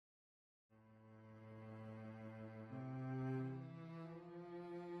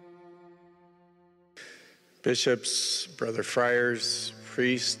bishops, brother friars,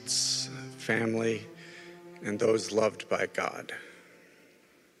 priests, family, and those loved by God.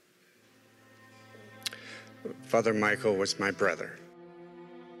 Father Michael was my brother.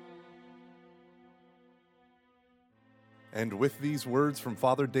 And with these words from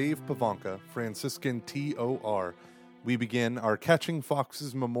Father Dave Pivonka, Franciscan TOR, we begin our Catching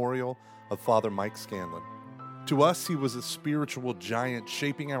Foxes memorial of Father Mike Scanlon. To us, he was a spiritual giant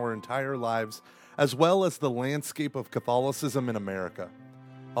shaping our entire lives, as well as the landscape of Catholicism in America.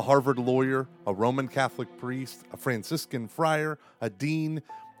 A Harvard lawyer, a Roman Catholic priest, a Franciscan friar, a dean,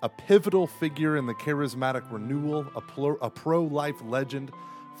 a pivotal figure in the charismatic renewal, a pro-life legend,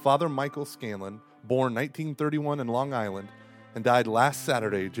 Father Michael Scanlon, born 1931 in Long Island, and died last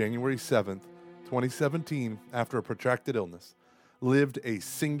Saturday, January 7th, 2017, after a protracted illness, lived a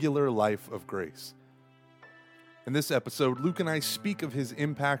singular life of grace. In this episode, Luke and I speak of his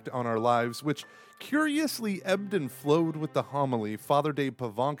impact on our lives, which curiously ebbed and flowed with the homily Father Dave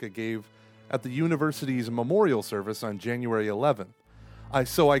Pivonka gave at the university's memorial service on January 11th.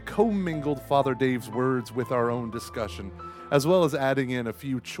 So I commingled Father Dave's words with our own discussion, as well as adding in a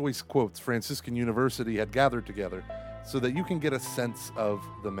few choice quotes Franciscan University had gathered together, so that you can get a sense of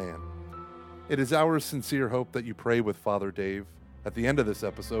the man. It is our sincere hope that you pray with Father Dave at the end of this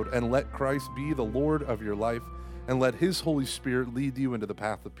episode, and let Christ be the Lord of your life, and let his Holy Spirit lead you into the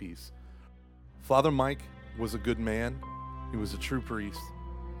path of peace. Father Mike was a good man, he was a true priest,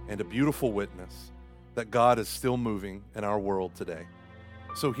 and a beautiful witness that God is still moving in our world today.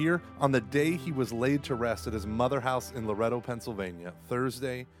 So here, on the day he was laid to rest at his mother house in Loretto, Pennsylvania,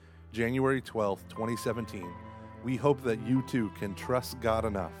 Thursday, January 12th, 2017, we hope that you too can trust God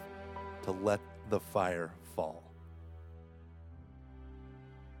enough to let the fire fall.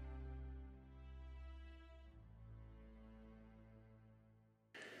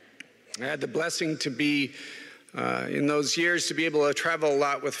 I had the blessing to be, in those years, to be able to travel a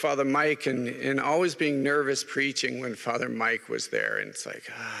lot with Father Mike and always being nervous preaching when Father Mike was there. And it's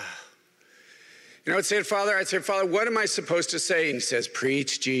like, I'd say, Father, what am I supposed to say? And he says,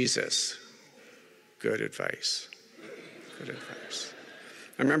 preach Jesus. Good advice. Good advice.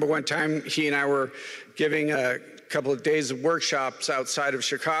 I remember one time he and I were giving a couple of days of workshops outside of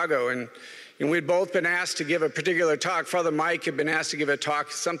Chicago, and we'd both been asked to give a particular talk. Father Mike had been asked to give a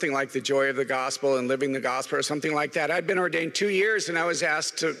talk, something like the joy of the gospel and living the gospel or something like that. I'd been ordained 2 years, and I was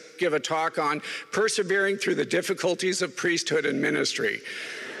asked to give a talk on persevering through the difficulties of priesthood and ministry.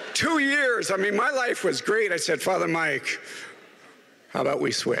 2 years. I mean, my life was great. I said, Father Mike, how about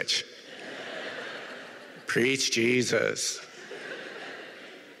we switch? Preach Jesus.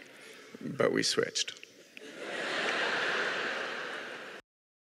 But we switched.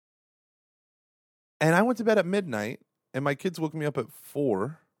 And I went to bed at midnight, and my kids woke me up at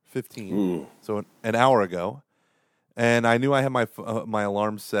 4:15, so an hour ago. And I knew I had my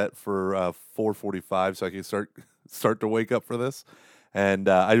alarm set for 4:45, so I could start to wake up for this. And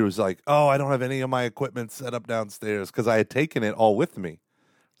I was like, I don't have any of my equipment set up downstairs, because I had taken it all with me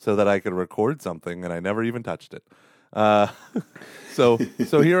so that I could record something, and I never even touched it. So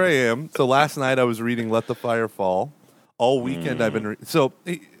here I am. So last night I was reading Let the Fire Fall. All weekend I've been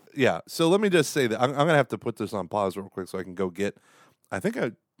yeah, so let me just say that I'm going to have to put this on pause real quick so I can go get, I think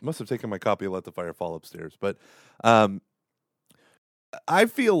I must have taken my copy of Let the Fire Fall upstairs, but I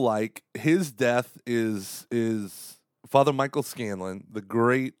feel like his death is Father Michael Scanlon, the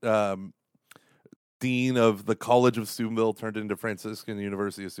great dean of the College of Steubenville, turned into Franciscan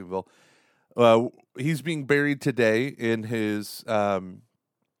University of Steubenville. He's being buried today in his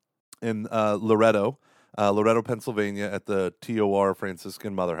Loretto, Pennsylvania, at the TOR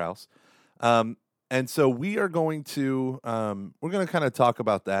Franciscan Mother House. And so we are going to kind of talk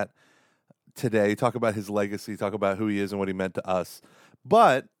about that today, talk about his legacy, talk about who he is and what he meant to us.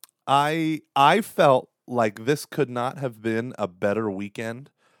 But I felt like this could not have been a better weekend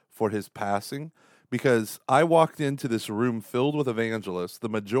for his passing, because I walked into this room filled with evangelists, the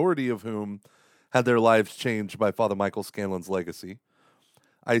majority of whom had their lives changed by Father Michael Scanlon's legacy.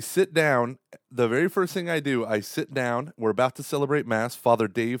 I sit down. The very first thing I do, I sit down. We're about to celebrate Mass. Father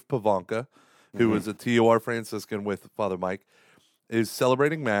Dave Pivonka, who was a TOR Franciscan with Father Mike, is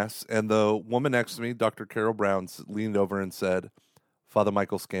celebrating Mass. And the woman next to me, Dr. Carol Brown, leaned over and said, Father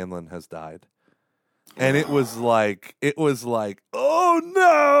Michael Scanlon has died. And it was like, oh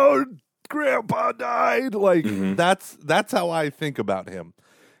no, Grandpa died. Like, that's how I think about him.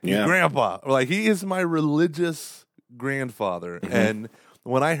 Yeah. Grandpa. Like, he is my religious grandfather. And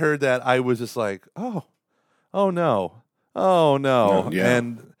when I heard that, I was just like, oh no. Yeah.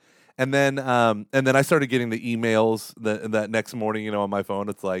 And then I started getting the emails that next morning, on my phone.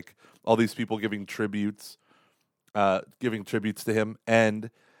 It's like all these people giving tributes giving tributes to him. And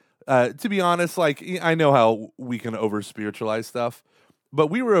to be honest, like, I know how we can over spiritualize stuff, but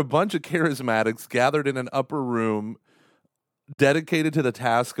we were a bunch of charismatics gathered in an upper room dedicated to the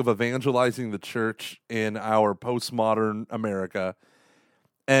task of evangelizing the church in our postmodern America.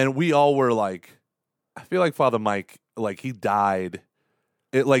 And we all were like, I feel like Father Mike, like, he died.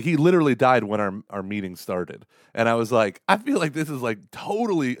 He literally died when our meeting started. And I was like, I feel like this is like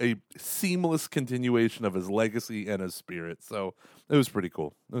totally a seamless continuation of his legacy and his spirit. So it was pretty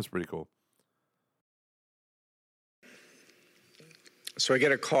cool. So I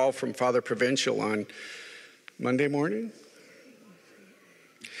get a call from Father Provincial on Monday morning.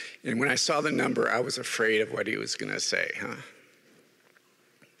 And when I saw the number, I was afraid of what he was going to say,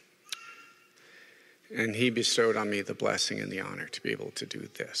 And he bestowed on me the blessing and the honor to be able to do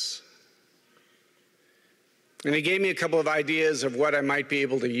this. And he gave me a couple of ideas of what I might be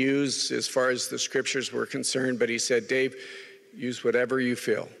able to use as far as the scriptures were concerned. But he said, Dave, use whatever you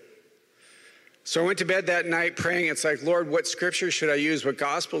feel. So I went to bed that night praying. It's like, Lord, what scripture should I use? What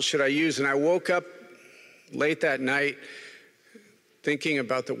gospel should I use? And I woke up late that night thinking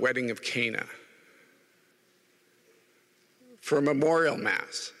about the wedding of Cana for a memorial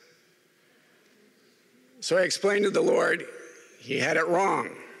mass. So I explained to the Lord, he had it wrong.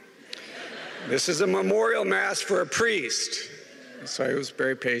 This is a memorial mass for a priest. So I was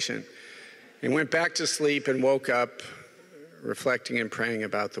very patient and went back to sleep and woke up reflecting and praying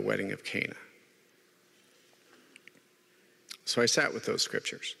about the wedding of Cana. So I sat with those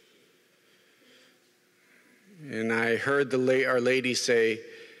scriptures. And I heard Our Lady say,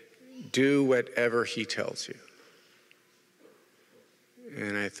 do whatever he tells you.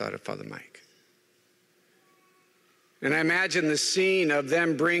 And I thought of Father Mike. And I imagine the scene of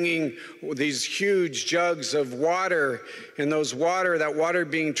them bringing these huge jugs of water, and that water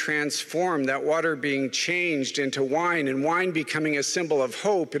being transformed, that water being changed into wine, and wine becoming a symbol of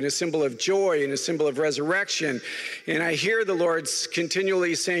hope and a symbol of joy and a symbol of resurrection. And I hear the Lord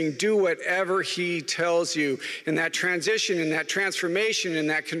continually saying, do whatever he tells you. And that transition and that transformation and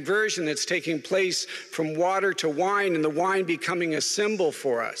that conversion that's taking place from water to wine, and the wine becoming a symbol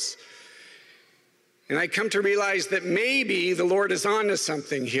for us. And I come to realize that maybe the Lord is on to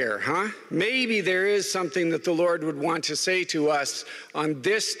something here, Maybe there is something that the Lord would want to say to us on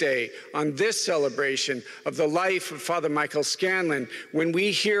this day, on this celebration of the life of Father Michael Scanlon, when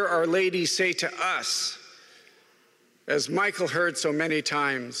we hear Our Lady say to us, as Michael heard so many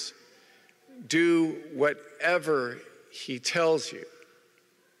times, do whatever he tells you.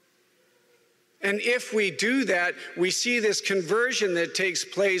 And if we do that, we see this conversion that takes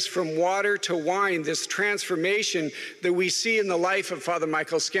place from water to wine, this transformation that we see in the life of Father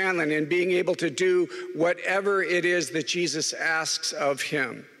Michael Scanlon, and being able to do whatever it is that Jesus asks of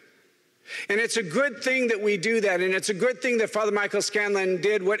him. And it's a good thing that we do that, and it's a good thing that Father Michael Scanlon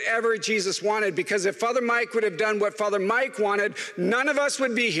did whatever Jesus wanted, because if Father Mike would have done what Father Mike wanted, none of us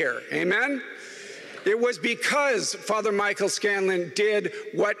would be here. Amen? It was because Father Michael Scanlon did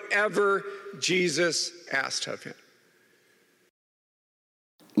whatever Jesus asked of him.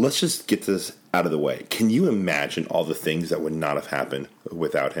 Let's just get this out of the way. Can you imagine all the things that would not have happened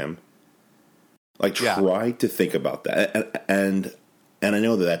without him? Try to think about that. And I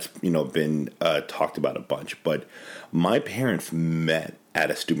know that that's been talked about a bunch, but my parents met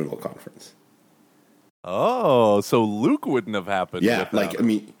at a student conference. Oh, so Luke wouldn't have happened. Yeah,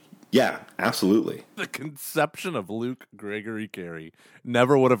 yeah, absolutely. The conception of Luke Gregory Carey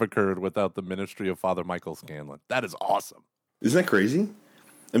never would have occurred without the ministry of Father Michael Scanlon. That is awesome. Isn't that crazy?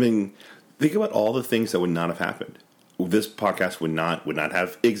 I mean, think about all the things that would not have happened. This podcast would not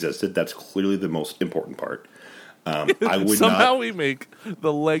have existed. That's clearly the most important part. I would Somehow we make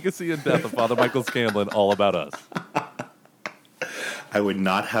the legacy and death of Father Michael Scanlon all about us. I would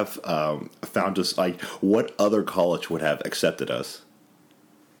not have found us, what other college would have accepted us?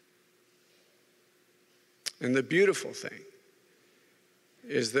 And the beautiful thing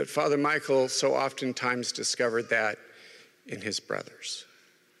is that Father Michael so oftentimes discovered that in his brothers.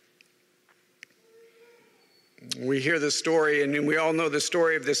 We hear the story, and we all know the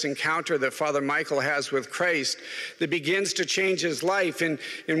story of this encounter that Father Michael has with Christ that begins to change his life. And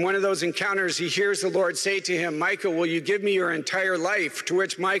in one of those encounters, he hears the Lord say to him, Michael, will you give me your entire life? To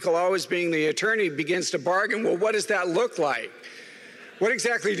which Michael, always being the attorney, begins to bargain. Well, what does that look like? What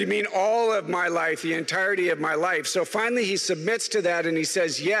exactly do you mean all of my life, the entirety of my life? So finally he submits to that and he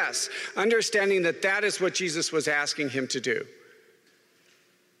says yes, understanding that that is what Jesus was asking him to do.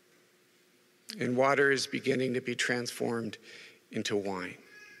 And water is beginning to be transformed into wine.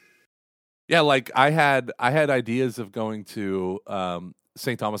 Yeah, I had ideas of going to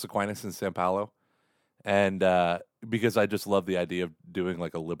St. Thomas Aquinas in Sao Paulo And because I just love the idea of doing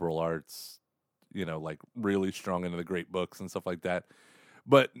like a liberal arts, like really strong into the great books and stuff like that.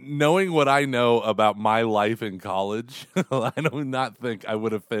 But knowing what I know about my life in college, I do not think I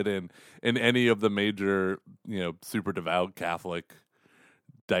would have fit in any of the major, super devout Catholic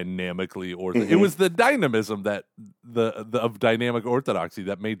dynamically orthodox. It was the dynamism that of dynamic orthodoxy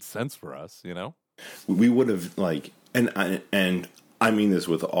that made sense for us, We would have and I mean this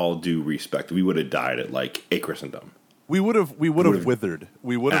with all due respect, we would have died at like a Christendom. We would have withered.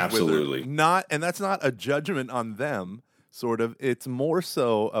 We would have absolutely withered. And that's not a judgment on them. Sort of. It's more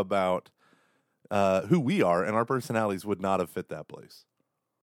so about who we are, and our personalities would not have fit that place.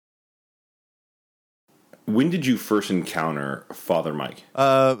 When did you first encounter Father Mike?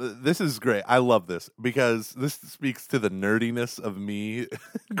 This is great. I love this because this speaks to the nerdiness of me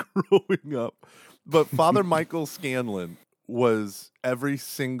growing up. But Father Michael Scanlon was every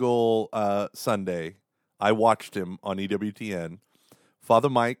single Sunday. I watched him on EWTN. Father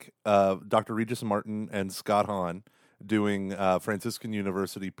Mike, Dr. Regis Martin, and Scott Hahn doing Franciscan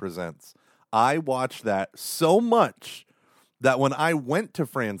University Presents. I watched that so much that when I went to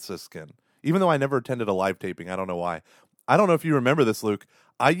Franciscan, even though I never attended a live taping, I don't know why. I don't know if you remember this, Luke.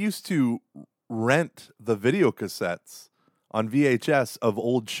 I used to rent the video cassettes on VHS of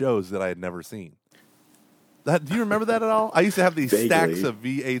old shows that I had never seen. Do you remember that at all? I used to have these Vaguely. stacks of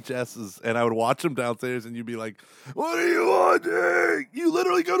VHSs, and I would watch them downstairs, and you'd be like, "What are you watching? You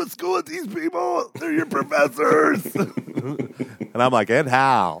literally go to school with these people? They're your professors." And I'm like, "And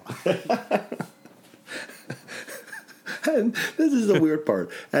how?" And this is the weird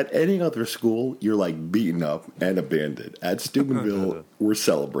part. At any other school, you're like beaten up and abandoned. At Steubenville, we're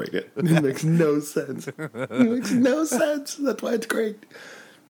celebrated. It makes no sense. It makes no sense. That's why it's great.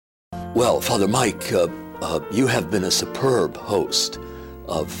 Well, Father Mike, you have been a superb host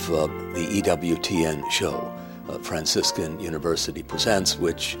of the EWTN show, Franciscan University Presents,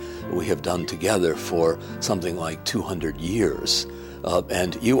 which we have done together for something like 200 years.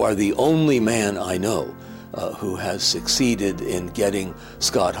 And you are the only man I know who has succeeded in getting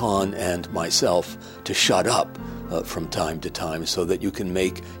Scott Hahn and myself to shut up from time to time so that you can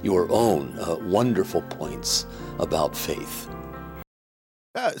make your own wonderful points about faith.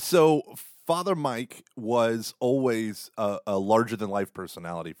 So Father Mike was always a larger-than-life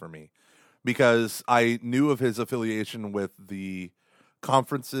personality for me because I knew of his affiliation with the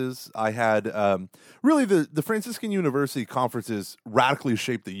conferences. I had really the Franciscan University conferences radically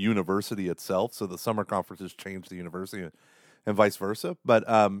shaped the university itself, so the summer conferences changed the university and vice versa. But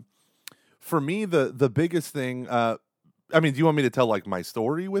for me, the biggest thing, do you want me to tell like my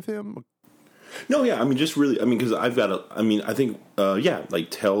story with him? No, yeah, just really, because I've got I think,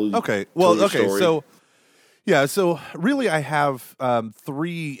 tell. Okay, well, tell your story. So really I have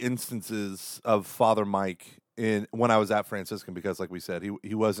 3 instances of Father Mike when I was at Franciscan because, like we said,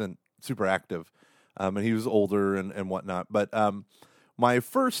 he wasn't super active, and he was older and whatnot. But my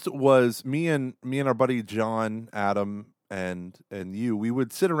first was me and our buddy John, Adam, and you. We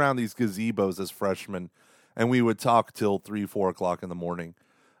would sit around these gazebos as freshmen, and we would talk till 3-4 o'clock in the morning.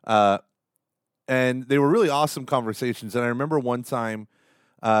 And they were really awesome conversations. And I remember one time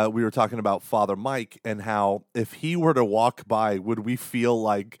we were talking about Father Mike and how if he were to walk by, would we feel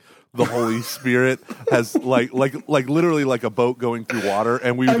like the Holy Spirit has like literally like a boat going through water,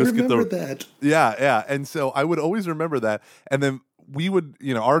 and we would just get that. Yeah. And so I would always remember that. And then we would,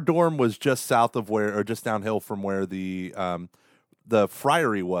 our dorm was just south of just downhill from where the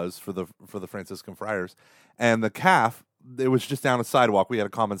friary was for the Franciscan friars, and the calf. It was just down a sidewalk. We had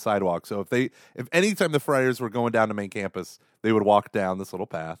a common sidewalk. So if anytime the friars were going down to main campus, they would walk down this little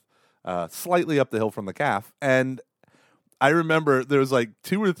path, slightly up the hill from the calf. And I remember there was like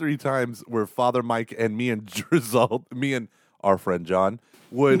 2 or 3 times where Father Mike and me and our friend John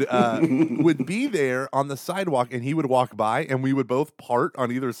would be there on the sidewalk, and he would walk by, and we would both part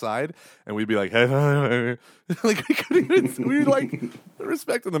on either side, and we'd be like, hey. Like we were like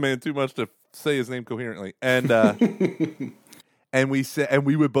respecting the man too much to say his name coherently, and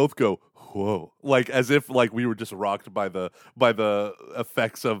we would both go, whoa, like as if like we were just rocked by the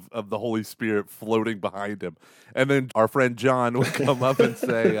effects of the Holy Spirit floating behind him, and then our friend John would come up and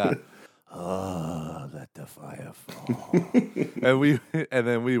say. Oh, let the fire fall. and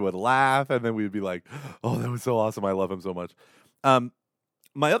then we would laugh, and then we'd be like, oh, that was so awesome. I love him so much.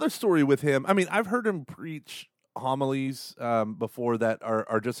 My other story with him, I've heard him preach homilies before that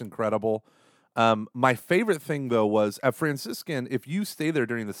are just incredible. My favorite thing, though, was at Franciscan, if you stay there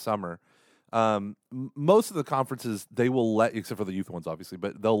during the summer, most of the conferences, they will let, except for the youth ones, obviously,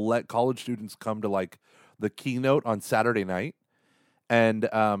 but they'll let college students come to like the keynote on Saturday night. And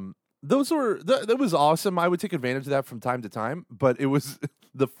that was awesome. I would take advantage of that from time to time, but it was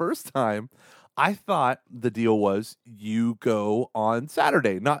the first time I thought the deal was you go on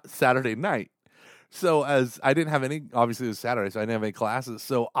Saturday, not Saturday night. So as I didn't have any, obviously it was Saturday, so I didn't have any classes.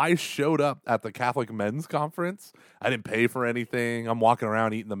 So I showed up at the Catholic Men's Conference. I didn't pay for anything. I'm walking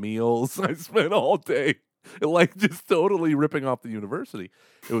around eating the meals. I spent all day like just totally ripping off the university.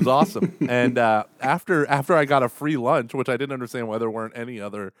 It was awesome. And after I got a free lunch, which I didn't understand why there weren't any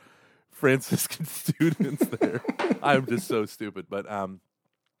other Franciscan students there. I'm just so stupid. But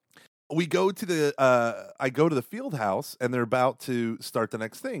we go to I go to the field house, and they're about to start the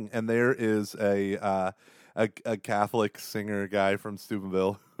next thing, and there is a Catholic singer guy from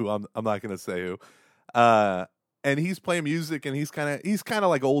Steubenville, who I'm not going to say who, and he's playing music, and he's kind of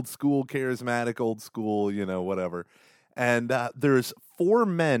like old school, charismatic, old school, whatever. And there's 4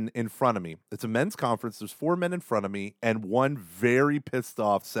 men in front of me. It's a men's conference. There's 4 men in front of me, and one very pissed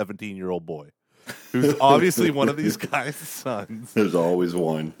off 17-year-old boy, who's obviously one of these guys' sons. There's always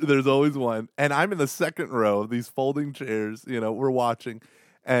one. And I'm in the second row of these folding chairs. We're watching.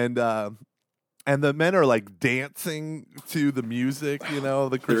 And the men are like dancing to the music, the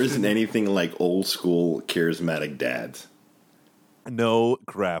Christian. There isn't anything like old school charismatic dads. No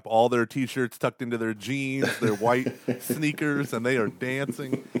crap. All their T-shirts tucked into their jeans, their white sneakers, and they are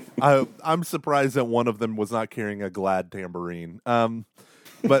dancing. I'm surprised that one of them was not carrying a Glad tambourine. So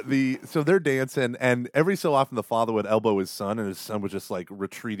they're dancing, and every so often the father would elbow his son, and his son was just like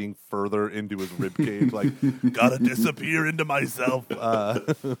retreating further into his ribcage, like gotta disappear into myself.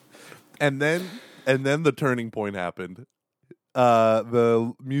 And then the turning point happened.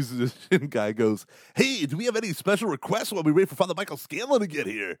 The musician guy goes, "Hey, do we have any special requests while we wait for Father Michael Scanlon to get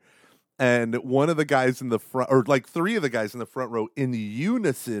here?" And one of the guys in the front, or like 3 of the guys in the front row, in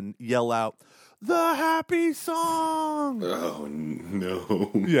unison yell out, "The Happy Song!" Oh,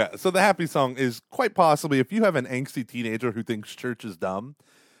 no. Yeah, so the Happy Song is quite possibly, if you have an angsty teenager who thinks church is dumb,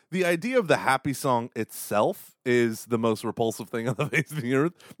 the idea of the Happy Song itself is the most repulsive thing on the face of the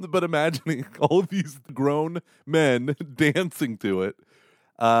earth. But imagining all of these grown men dancing to it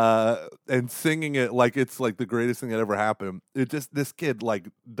and singing it like it's like the greatest thing that ever happened, this kid like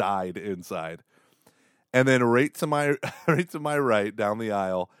died inside. And then right to my right down the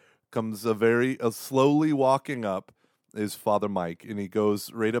aisle comes a slowly walking up is Father Mike, and he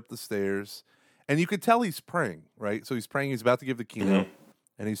goes right up the stairs, and you could tell he's praying, right? So he's praying. He's about to give the keynote. Mm-hmm.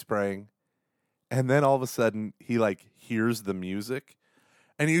 And he's praying, and then all of a sudden he like hears the music,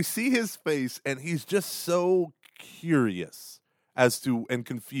 and you see his face, and he's just so curious and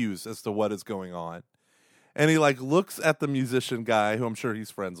confused as to what is going on. And he like looks at the musician guy, who I'm sure he's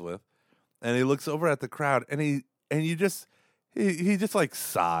friends with, and he looks over at the crowd, and he just like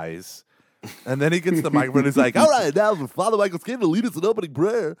sighs, and then he gets the microphone. And he's like, "All right, now Father Michael's going to lead us in opening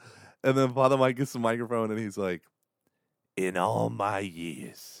prayer," and then Father Mike gets the microphone, and he's like, "In all my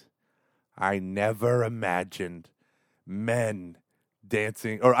years, I never imagined men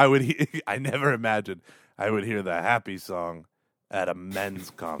dancing, or I never imagined I would hear the Happy Song at a men's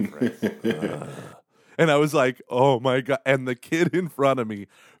conference." And I was like, "Oh my God." And the kid in front of me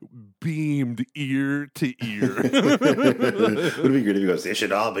beamed ear to ear. It would be great if he goes, "They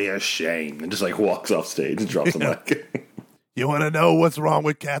should all be ashamed," and just like walks off stage and drops the mic. You want to know what's wrong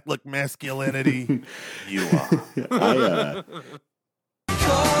with Catholic masculinity? You are.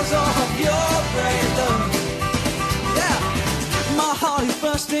 Because of your great love, yeah, my heart is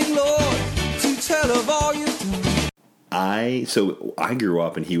bursting, Lord, to tell of all you've done. I grew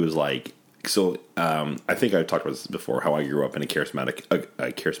up, and he was like, I think I talked about this before, how I grew up in a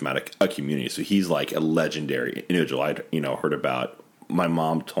charismatic community. So he's like a legendary individual. I heard about. My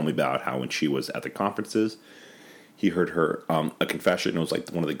mom told me about how when she was at the conferences, he heard her a confession. It was like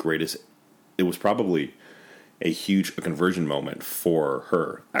one of the greatest. It was probably a huge conversion moment for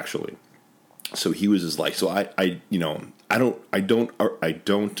her, actually. So he was just like, so I don't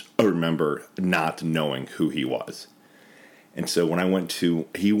remember not knowing who he was. And so when I went to,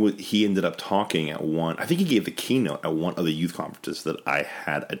 he ended up talking at one. I think he gave the keynote at one of the youth conferences that I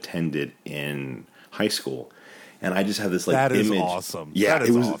had attended in high school. And I just have this like that image. That is awesome. Yeah, that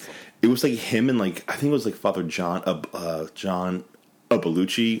is awesome. It was like him and like I think it was like Father John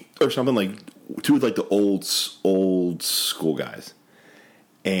Belucci or something, like 2 of like the old school guys.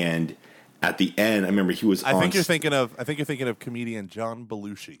 And at the end, I remember he was. I think you're thinking of comedian John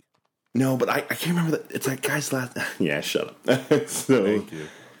Belushi. No, but I can't remember that. It's that guy's last. Yeah, shut up. So, thank you.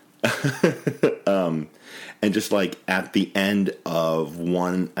 And just like at the end of the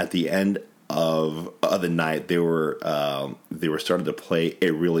night, they were starting to play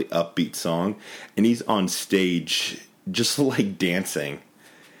a really upbeat song, and he's on stage just like dancing,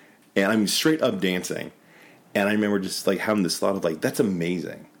 and I'm straight up dancing. And I remember just like having this thought of like, that's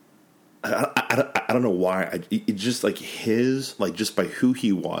amazing. I don't know why. It just like his, like just by who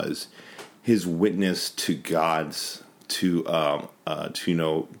he was, his witness to God's, to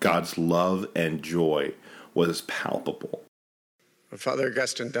God's love and joy was palpable. Father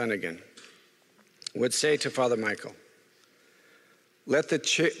Augustine Dunnigan would say to Father Michael, let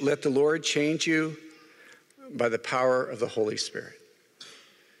the Lord change you by the power of the Holy Spirit.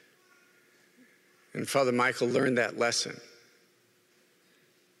 And Father Michael learned that lesson.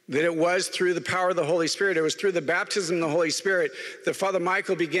 That it was through the power of the Holy Spirit, it was through the baptism of the Holy Spirit that Father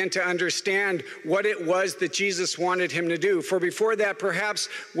Michael began to understand what it was that Jesus wanted him to do. For before that, perhaps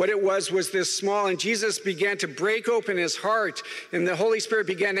what it was this small, and Jesus began to break open his heart, and the Holy Spirit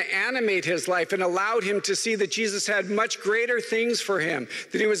began to animate his life and allowed him to see that Jesus had much greater things for him,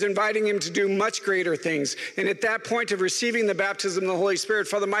 that he was inviting him to do much greater things. And at that point of receiving the baptism of the Holy Spirit,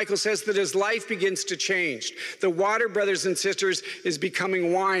 Father Michael says that his life begins to change. The water, brothers and sisters, is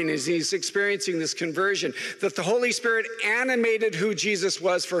becoming wine as he's experiencing this conversion, that the Holy Spirit animated who Jesus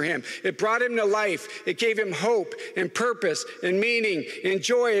was for him. It brought him to life. It gave him hope and purpose and meaning and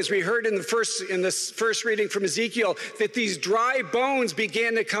joy, as we heard in the first reading from Ezekiel, that these dry bones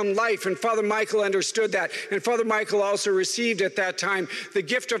began to come life. And Father Michael understood that. And Father Michael also received at that time the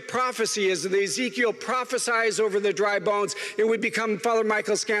gift of prophecy. As the Ezekiel prophesies over the dry bones, it would become Father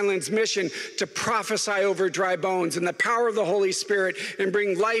Michael Scanlon's mission to prophesy over dry bones and the power of the Holy Spirit and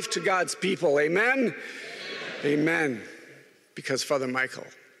bring life to God's people. Amen? Amen. Because Father Michael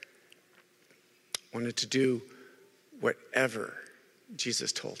wanted to do whatever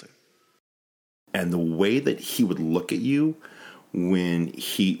Jesus told him. And the way that he would look at you when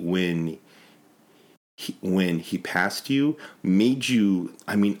he passed you made you,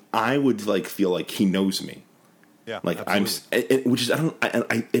 I mean, I would like feel like he knows me. Yeah. Like absolutely. which is,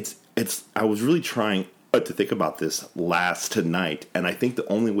 I was really trying to think about this last night, and I think the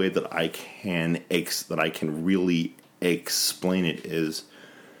only way that I can really explain it is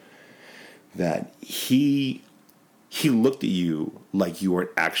that he looked at you like you were an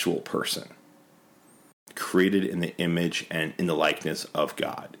actual person, created in the image and in the likeness of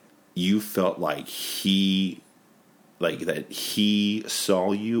God. You felt like he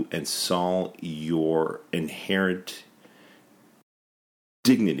saw you and saw your inherent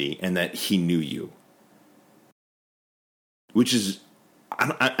dignity, and that he knew you. Which is,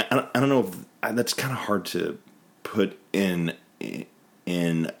 I don't know if that's kind of hard to put in to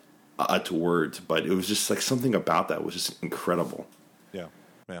words, but it was just like something about that was just incredible. Yeah.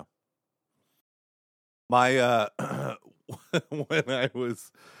 My when I was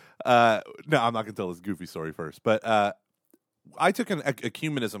no, I'm not gonna tell this goofy story first, but I took an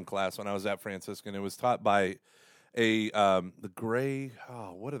ecumenism class when I was at Franciscan. It was taught by the Gray,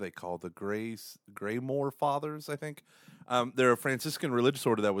 what are they called? The Graymore Fathers, I think. They're a Franciscan religious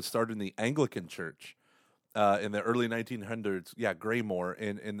order that was started in the Anglican Church in the early 1900s. Yeah, Graymore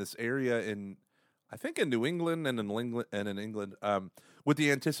in this area I think in New England and in England, with the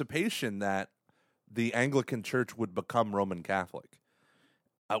anticipation that the Anglican Church would become Roman Catholic,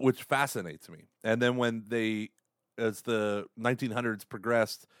 which fascinates me. And then when as the 1900s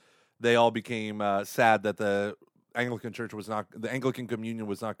progressed, they all became sad that the Anglican Communion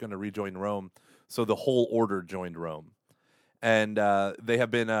was not going to rejoin Rome, so the whole order joined Rome, and they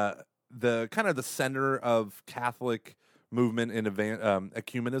have been the kind of the center of Catholic movement in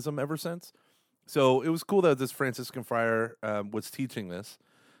ecumenism ever since. So it was cool that this Franciscan friar was teaching this.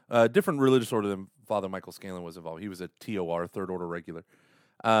 Different religious order than Father Michael Scanlon was involved. He was a TOR, Third Order Regular.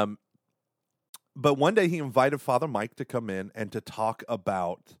 But one day he invited Father Mike to come in and to talk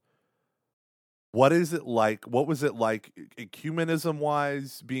about what was it like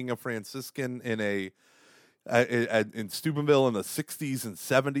ecumenism-wise, being a Franciscan in Steubenville in the 60s and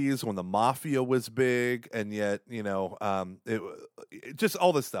 70s when the mafia was big, and yet, it just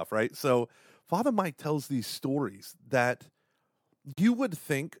all this stuff, right? So Father Mike tells these stories that you would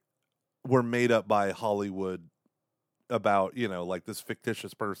think were made up by Hollywood about, like this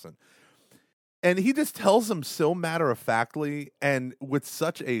fictitious person. And he just tells them so matter-of-factly and with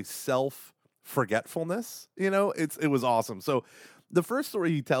such a self-forgetfulness, it was awesome. So the first story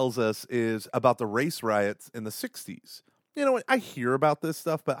he tells us is about the race riots in the 60s. I hear about this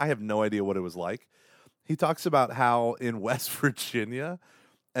stuff, but I have no idea what it was like. He talks about how in West Virginia,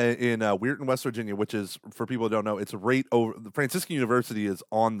 in Weirton, West Virginia, which is, for people who don't know, it's right over, the Franciscan University is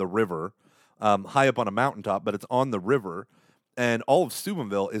on the river, high up on a mountaintop, but it's on the river. And all of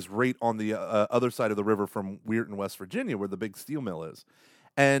Steubenville is right on the other side of the river from Weirton, West Virginia, where the big steel mill is.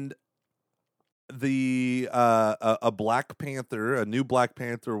 And a Black Panther, a new Black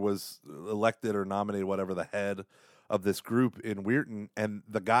Panther was elected or nominated, whatever, the head of this group in Weirton, and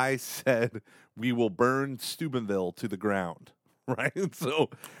the guy said, "We will burn Steubenville to the ground." Right? So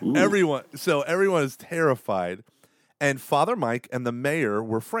everyone is terrified. And Father Mike and the mayor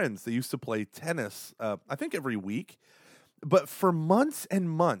were friends. They used to play tennis, I think every week. But for months and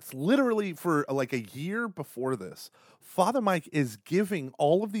months, literally for like a year before this, Father Mike is giving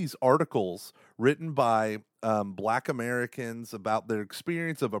all of these articles written by Black Americans about their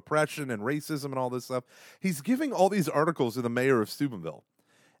experience of oppression and racism and all this stuff. He's giving all these articles to the mayor of Steubenville.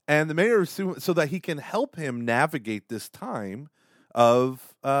 And the mayor of Steubenville, so that he can help him navigate this time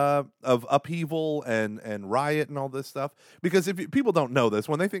of upheaval and riot and all this stuff. Because people don't know this,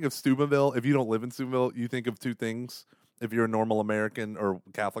 when they think of Steubenville, if you don't live in Steubenville, you think of two things. If you're a normal American or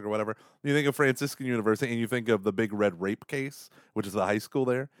Catholic or whatever, you think of Franciscan University and you think of the big red rape case, which is the high school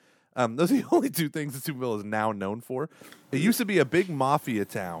there. Those are the only two things that Steubenville is now known for. It used to be a big mafia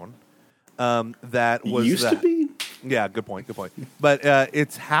town. That was used to be. Yeah, good point. But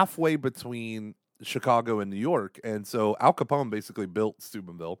it's halfway between Chicago and New York, and so Al Capone basically built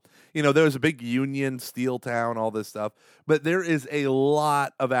Steubenville. You know, there was a big Union steel town, all this stuff, but there is a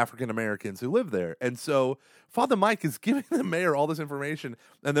lot of African Americans who live there, and so Father Mike is giving the mayor all this information.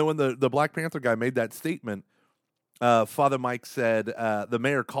 And then when the Black Panther guy made that statement, Father Mike said the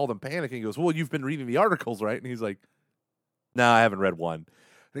mayor called him panicking. He goes, "Well, you've been reading the articles, right?" And he's like, "No, I haven't read one."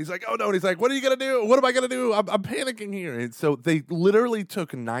 And he's like, "Oh, no." And he's like, "What are you going to do? What am I going to do? I'm panicking here." And so they literally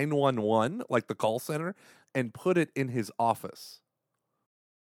took 911, like the call center, and put it in his office.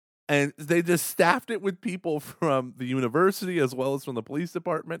 And they just staffed it with people from the university as well as from the police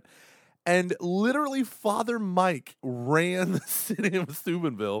department. And literally Father Mike ran the city of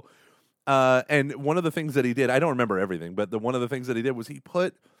Steubenville. And one of the things that he did, I don't remember everything, but one of the things that he did was he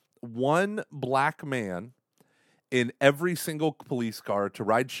put one black man in every single police car to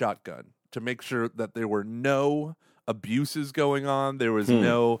ride shotgun to make sure that there were no abuses going on. There was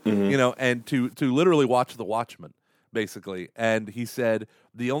no, and to literally watch the watchman, basically. And he said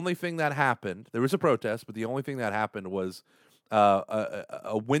the only thing that happened, there was a protest, but the only thing that happened was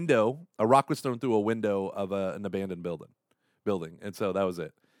a window, a rock was thrown through a window of an abandoned building. And so that was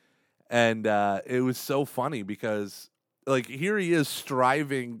it. And it was so funny because, like, here he is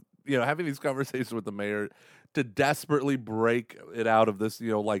striving, having these conversations with the mayor to desperately break it out of this,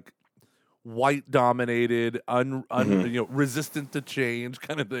 like white dominated, resistant to change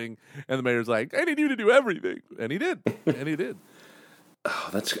kind of thing. And the mayor's like, "I need you to do everything," and he did,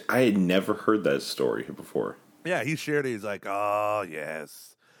 Oh, I had never heard that story before. Yeah, he shared it. He's like, "Oh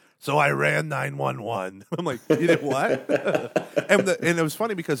yes, so I ran 911." I'm like, "You did what?" and it was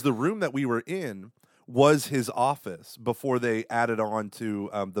funny because the room that we were in was his office before they added on to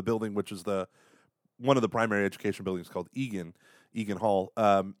the building, which is one of the primary education buildings called Egan Hall.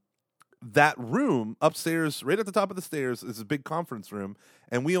 That room upstairs, right at the top of the stairs, is a big conference room,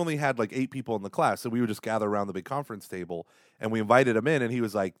 and we only had like 8 people in the class, so we would just gather around the big conference table, and we invited him in, and he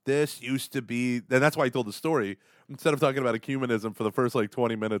was like, "This used to be," and that's why he told the story. Instead of talking about ecumenism for the first like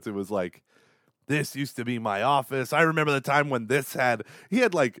 20 minutes, it was like, "This used to be my office. I remember the time when he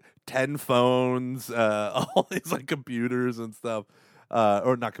had like 10 phones, all these like computers and stuff.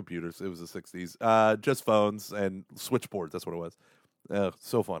 Or not computers, it was the 60s. Just phones and switchboards, that's what it was.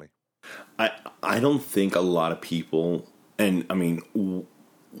 So funny. I don't think a lot of people, and I mean,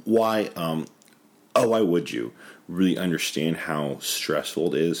 why would you really understand how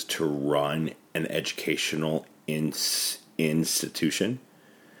stressful it is to run an educational institution?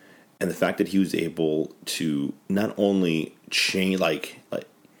 And the fact that he was able to not only change, like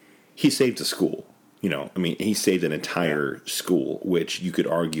he saved a school. He saved an entire school, which you could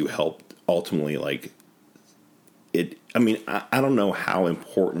argue helped ultimately, like, it. I don't know how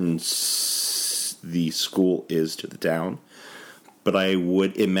important the school is to the town, but I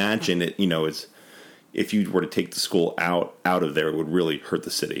would imagine it, is if you were to take the school out of there, it would really hurt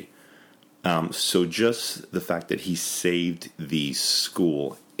the city. So just the fact that he saved the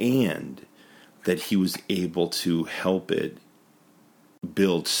school and that he was able to help it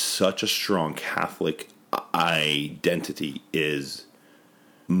build such a strong Catholic identity is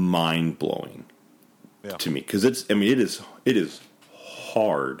mind-blowing to me, because it is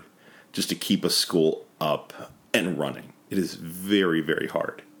hard just to keep a school up and running. It is very, very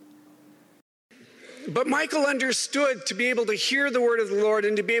hard. But Michael understood, to be able to hear the word of the Lord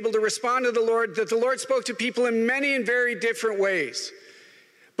and to be able to respond to the Lord, that the Lord spoke to people in many and very different ways.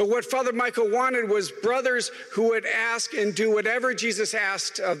 But what Father Michael wanted was brothers who would ask and do whatever Jesus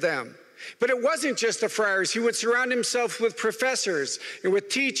asked of them. But it wasn't just the friars. He would surround himself with professors and with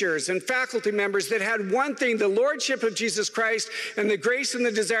teachers and faculty members that had one thing, the lordship of Jesus Christ and the grace and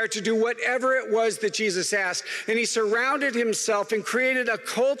the desire to do whatever it was that Jesus asked. And he surrounded himself and created a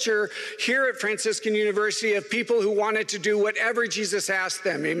culture here at Franciscan University of people who wanted to do whatever Jesus asked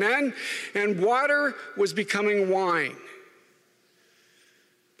them. Amen? And water was becoming wine.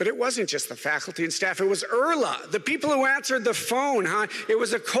 But it wasn't just the faculty and staff. It was Erla, the people who answered the phone. It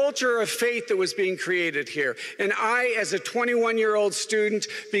was a culture of faith that was being created here. And I, as a 21-year-old student,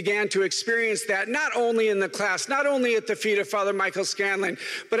 began to experience that not only in the class, not only at the feet of Father Michael Scanlon,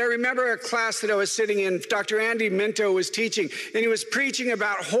 but I remember a class that I was sitting in. Dr. Andy Minto was teaching, and he was preaching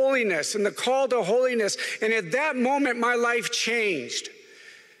about holiness and the call to holiness. And at that moment, my life changed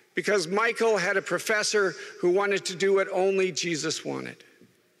because Michael had a professor who wanted to do what only Jesus wanted.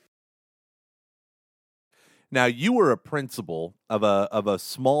 Now, you were a principal of a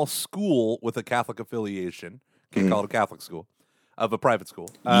small school with a Catholic affiliation. Can't call it a Catholic school, of a private school.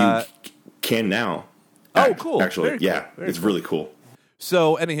 You can now. Oh, cool. Actually, Very cool. Yeah, it's cool. really cool.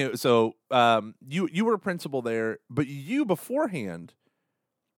 So, anyhow, you were a principal there, but you beforehand,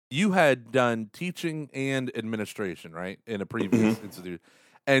 you had done teaching and administration, right, in a previous institute,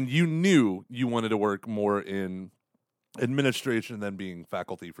 and you knew you wanted to work more in administration than being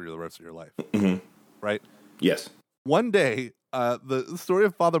faculty for the rest of your life, right? Yes. One day, the story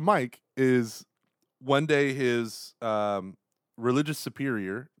of Father Mike is one day his religious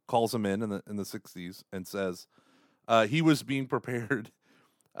superior calls him in the 60s and says he was being prepared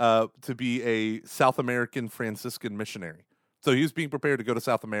to be a South American Franciscan missionary. So he was being prepared to go to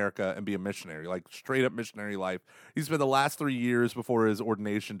South America and be a missionary, like straight up missionary life. He spent the last 3 years before his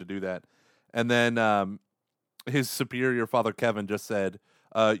ordination to do that. And then his superior, Father Kevin, just said,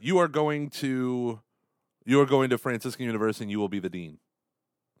 you are going to Franciscan University and you will be the dean.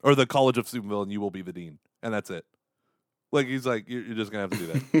 Or the College of Steubenville and you will be the dean. And that's it. Like, he's like, you're just going to have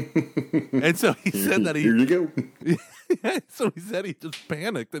to do that. And so he said that Here you go. So he said he just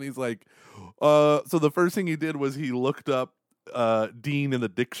panicked. And he's like, so the first thing he did was he looked up dean in the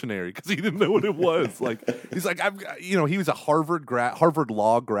dictionary because he didn't know what it was. Like, he's like, he was a Harvard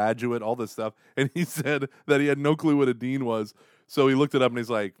law graduate, all this stuff. And he said that he had no clue what a dean was. So he looked it up and he's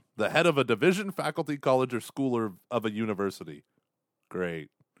like, the head of a division, faculty, college, or school of a university. Great.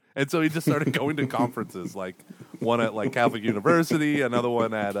 And so he just started going to conferences, like one at like Catholic University, another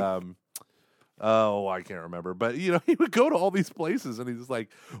one at, I can't remember. But, he would go to all these places and he's just like,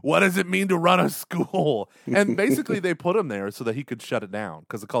 what does it mean to run a school? And basically they put him there so that he could shut it down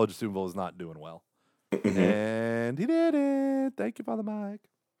because the College of Steubenville is not doing well. And he did it. Thank you, Father Mike.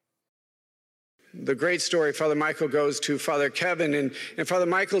 The great story, Father Michael goes to Father Kevin, and Father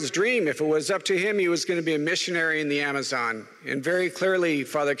Michael's dream, if it was up to him, he was going to be a missionary in the Amazon. And very clearly,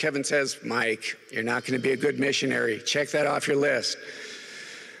 Father Kevin says, Mike, you're not going to be a good missionary. Check that off your list.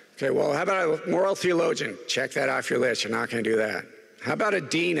 Okay, well, how about a moral theologian? Check that off your list. You're not going to do that. How about a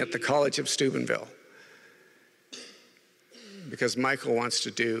dean at the College of Steubenville? Because Michael wants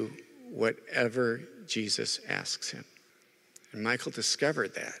to do whatever Jesus asks him. And Michael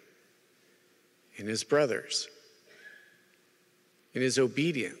discovered that in his brothers, in his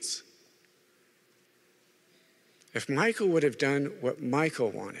obedience. If Michael would have done what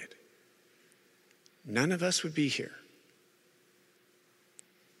Michael wanted, none of us would be here.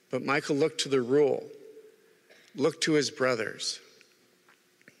 But Michael looked to the rule, looked to his brothers,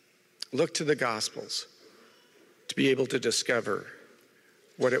 looked to the Gospels to be able to discover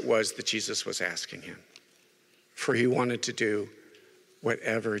what it was that Jesus was asking him. For he wanted to do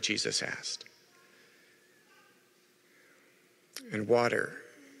whatever Jesus asked. And water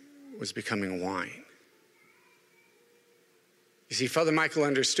was becoming wine. You see, Father Michael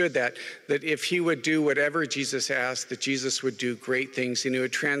understood that if he would do whatever Jesus asked, that Jesus would do great things and he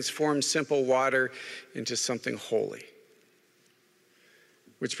would transform simple water into something holy.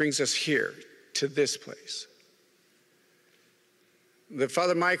 Which brings us here to this place. That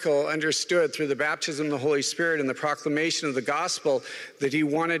Father Michael understood through the baptism of the Holy Spirit and the proclamation of the gospel that he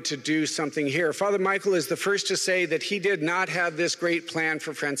wanted to do something here. Father Michael is the first to say that he did not have this great plan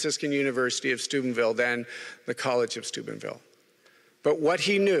for Franciscan University of Steubenville, then the College of Steubenville. But what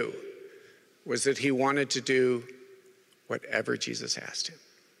he knew was that he wanted to do whatever Jesus asked him.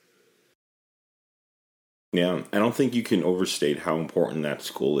 Yeah, I don't think you can overstate how important that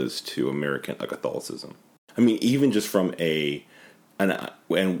school is to American Catholicism. I mean, even just from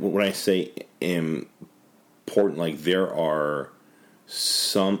and when I say important, like there are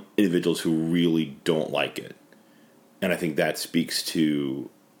some individuals who really don't like it. And I think that speaks to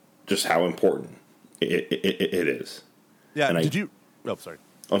just how important it is. Yeah, and did you... Oh, sorry.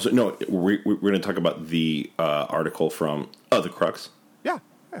 Oh, so no, we're going to talk about the article from The Crux. Yeah.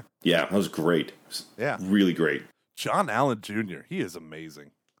 Yeah, that was great. Yeah. Really great. John Allen Jr., he is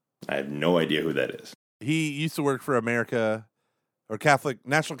amazing. I have no idea who that is. He used to work for National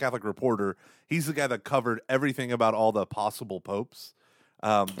Catholic Reporter. He's the guy that covered everything about all the possible popes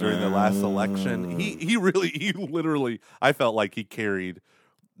during the last election. He literally, I felt like he carried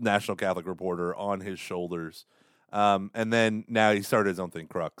National Catholic Reporter on his shoulders. And then now he started his own thing,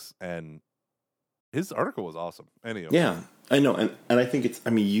 Crux, and his article was awesome. Anyway. Yeah, I know. And I think I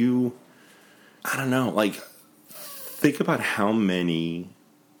don't know, like, think about how many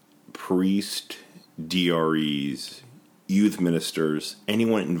priests, DREs, youth ministers,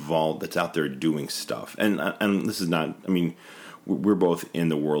 anyone involved that's out there doing stuff. And this is not, we're both in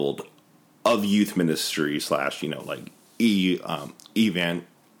the world of youth ministry / like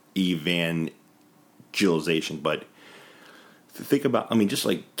evangelization, but think about, just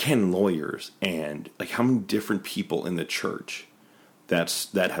like Ken lawyers and like how many different people in the church that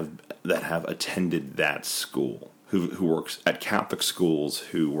have attended that school, who works at Catholic schools,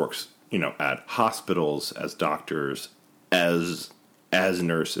 who works at hospitals as doctors, as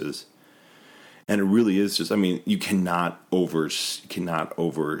nurses. And it really is just, you cannot overstate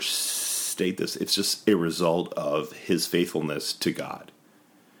this. It's just a result of his faithfulness to God,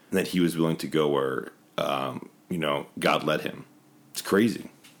 and that he was willing to go where God led him. It's crazy.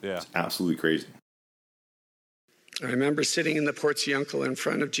 Yeah, it's absolutely crazy. I remember sitting in the portiuncle in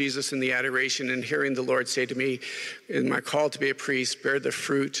front of Jesus in the adoration and hearing the Lord say to me, in my call to be a priest, bear the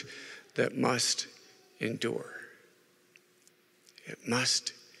fruit that must endure. It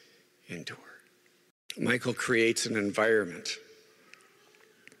must endure. Michael creates an environment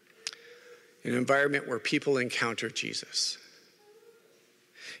where people encounter Jesus.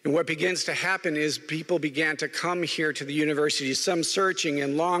 And what begins to happen is people began to come here to the university, some searching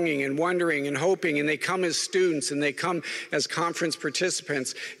and longing and wondering and hoping, and they come as students and they come as conference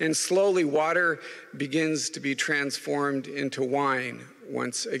participants, and slowly water begins to be transformed into wine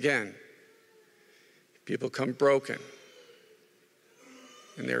once again. People come broken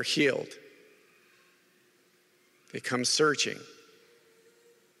and they're healed. They come searching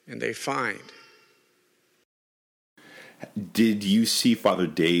and they find. Did you see Father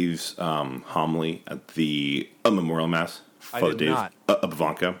Dave's homily at the memorial mass? Father Dave not.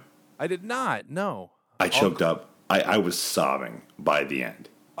 Pivonka? I did not. No. I choked up. I was sobbing by the end.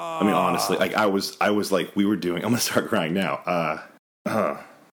 Honestly, like I was like, we were doing. I'm gonna start crying now.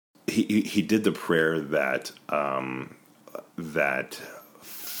 He did the prayer that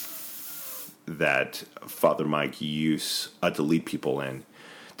Father Mike used to lead people in,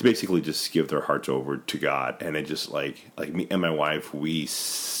 to basically just give their hearts over to God. And it just like me and my wife, we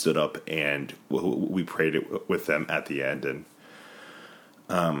stood up and we prayed it with them at the end. And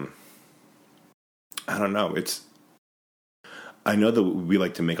I don't know, I know that we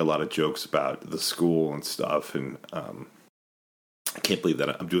like to make a lot of jokes about the school and stuff, and I can't believe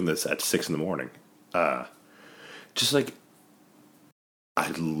that I'm doing this at 6 a.m. Just like,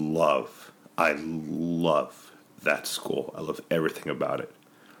 I love that school. I love everything about it.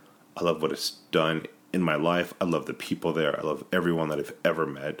 I love what it's done in my life. I love the people there. I love everyone that I've ever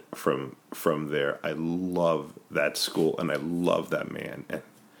met from there. I love that school, and I love that man. And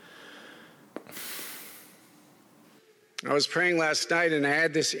I was praying last night, and I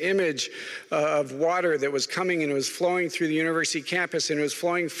had this image of water that was coming, and it was flowing through the university campus, and it was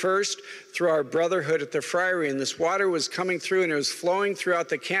flowing first through our brotherhood at the Friary, and this water was coming through, and it was flowing throughout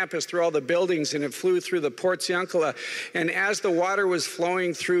the campus, through all the buildings, and it flew through the portiuncula. And as the water was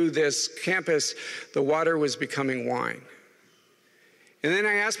flowing through this campus, the water was becoming wine. And then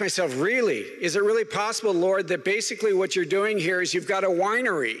I asked myself, really? Is it really possible, Lord, that basically what you're doing here is you've got a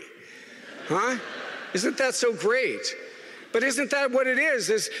winery? Huh? Isn't that so great? But isn't that what it is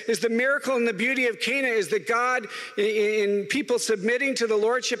the miracle and the beauty of Cana is that God, in people submitting to the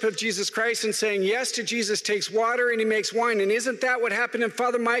lordship of Jesus Christ and saying yes to Jesus, takes water and he makes wine. And isn't that what happened in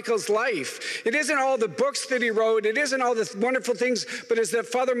Father Michael's life? It isn't all the books that he wrote. It isn't all the wonderful things, but it's that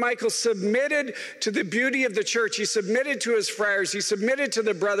Father Michael submitted to the beauty of the church. He submitted to his friars. He submitted to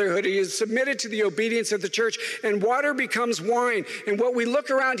the brotherhood. He submitted to the obedience of the church, and water becomes wine. And what we look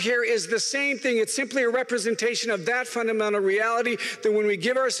around here is the same thing. It's simply a representation of that fundamental reality, that when we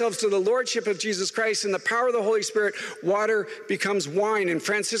give ourselves to the lordship of Jesus Christ and the power of the Holy Spirit, water becomes wine. And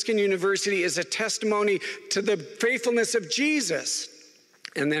Franciscan University is a testimony to the faithfulness of Jesus.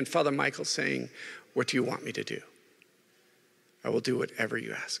 And then Father Michael saying, what do you want me to do? I will do whatever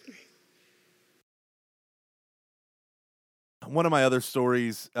you ask me. One of my other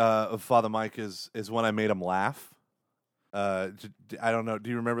stories of Father Mike is when I made him laugh. I don't know. Do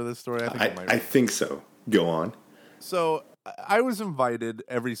you remember this story? I think so. Go on. So I was invited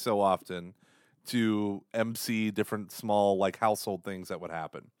every so often to MC different small like household things that would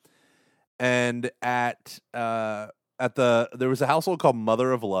happen. And there was a household called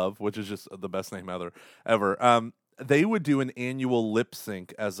Mother of Love, which is just the best name ever. They would do an annual lip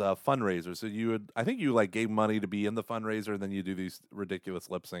sync as a fundraiser. So I think you like gave money to be in the fundraiser, and then you do these ridiculous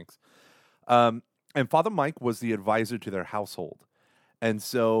lip syncs. And Father Mike was the advisor to their household. And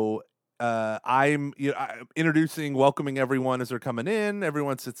so I'm introducing, welcoming everyone as they're coming in.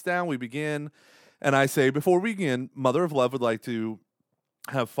 Everyone sits down. We begin. And I say, before we begin, Mother of Love would like to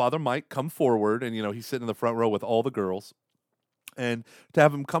have Father Mike come forward. And, he's sitting in the front row with all the girls. And to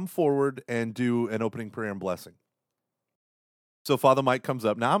have him come forward and do an opening prayer and blessing. So Father Mike comes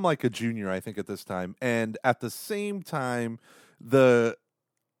up. Now I'm like a junior, I think, at this time. And at the same time,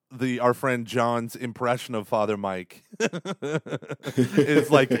 our friend John's impression of Father Mike is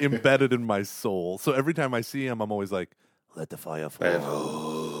like embedded in my soul. So every time I see him, I'm always like, let the fire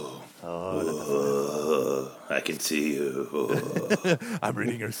fall. I can see you. I'm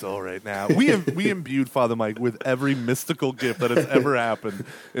reading your soul right now. We imbued Father Mike with every mystical gift that has ever happened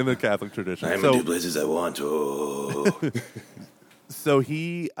in the Catholic tradition. I'm in two places I want to. So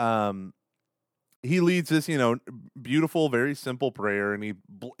he leads this, beautiful, very simple prayer, and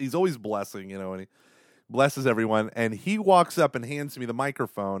he's always blessing, and he blesses everyone. And he walks up and hands me the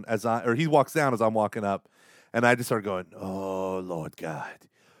microphone he walks down as I'm walking up, and I just start going, "Oh Lord God,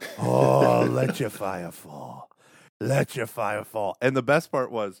 oh let your fire fall, let your fire fall." And the best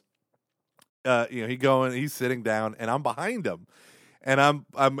part was, he's sitting down, and I'm behind him. And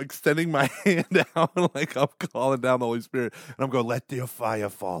I'm extending my hand out like I'm calling down the Holy Spirit. And I'm going, let your fire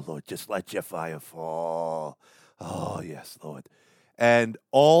fall, Lord. Just let your fire fall. Oh, yes, Lord. And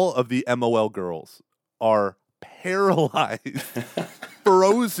all of the MOL girls are paralyzed,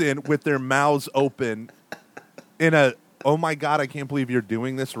 frozen with their mouths open in a, oh my God, I can't believe you're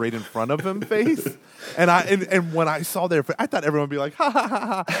doing this right in front of him face. And when I saw their face, I thought everyone would be like, ha, ha, ha,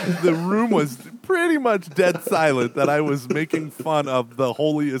 ha. The room was pretty much dead silent that I was making fun of the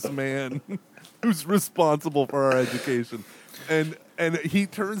holiest man who's responsible for our education. And he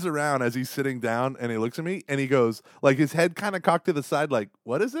turns around as he's sitting down and he looks at me and he goes, like his head kind of cocked to the side, like,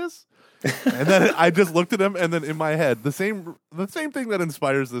 what is this? And then I just looked at him, and then in my head, the same thing that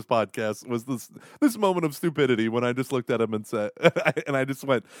inspires this podcast was this moment of stupidity when I just looked at him and said, and I just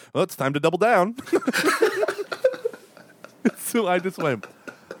went, well, it's time to double down. So I just went,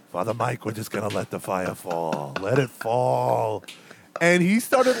 Father Mike, we're just going to let the fire fall. Let it fall. And he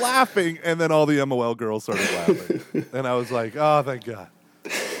started laughing, and then all the MOL girls started laughing. And I was like, oh, thank God.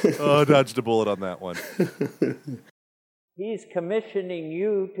 Oh, dodged a bullet on that one. He's commissioning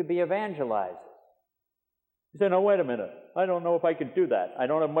you to be evangelizers. You say, no, wait a minute. I don't know if I could do that. I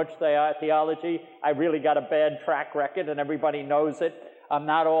don't have much theology. I really got a bad track record, and everybody knows it. I'm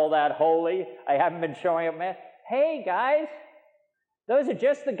not all that holy. I haven't been showing up, man. Hey, guys, those are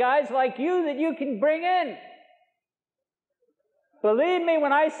just the guys like you that you can bring in. Believe me,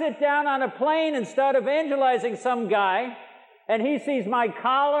 when I sit down on a plane and start evangelizing some guy, and he sees my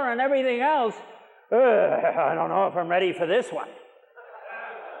collar and everything else, I don't know if I'm ready for this one.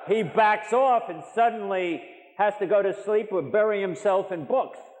 He backs off and suddenly has to go to sleep or bury himself in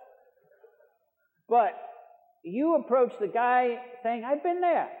books. But you approach the guy saying, I've been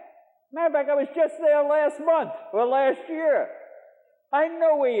there. Matter of fact, I was just there last month or last year. I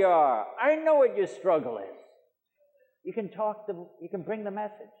know where you are. I know what your struggle is. You can you can bring the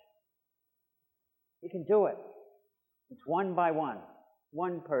message. You can do it. It's one by one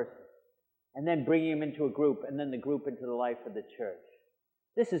person. And then bringing him into a group, and then the group into the life of the church.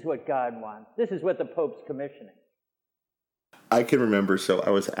 This is what God wants. This is what the Pope's commissioning. I can remember, so I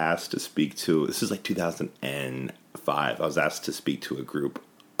was asked to speak to, this is like 2005, I was asked to speak to a group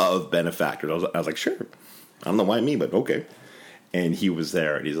of benefactors. I was like, sure. I don't know why me, but okay. And he was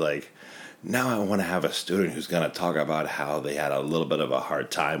there, and he's like, now I want to have a student who's going to talk about how they had a little bit of a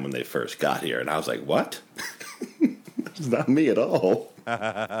hard time when they first got here. And I was like, what? It's not me at all.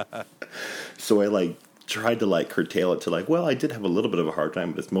 So I tried to curtail it to well, I did have a little bit of a hard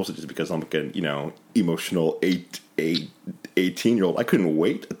time, but it's mostly just because I'm an emotional 18-year-old. I couldn't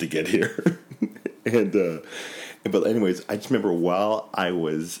wait to get here. But anyways, I just remember while I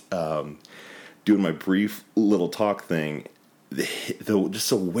was doing my brief little talk thing, just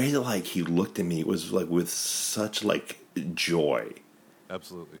the way that he looked at me was with such joy.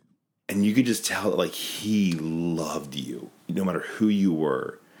 Absolutely. And you could just tell that he loved you. No matter who you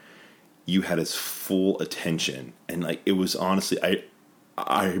were, you had his full attention. And it was honestly,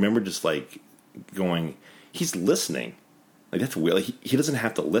 I remember just going, he's listening. Like, that's weird. Like, he doesn't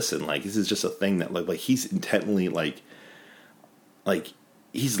have to listen. Like, this is just a thing that, like he's intently, like,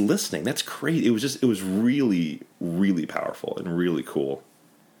 he's listening. That's crazy. It was really, really powerful and really cool.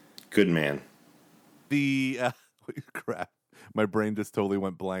 Good man. Crap. My brain just totally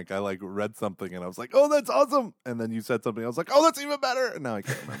went blank. I like read something and I was like, oh, that's awesome. And then you said something. I was like, oh, that's even better. And now I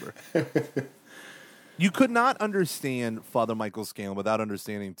can't remember. You could not understand Father Michael Scanlon without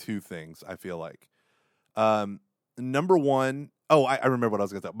understanding two things, I feel like. Number one, I remember what I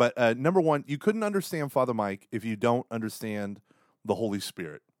was going to say. But number one, you couldn't understand Father Mike if you don't understand the Holy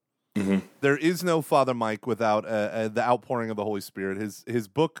Spirit. Mm-hmm. There is no Father Mike without the outpouring of the Holy Spirit. His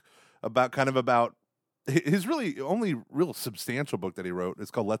book about his really only real substantial book that he wrote is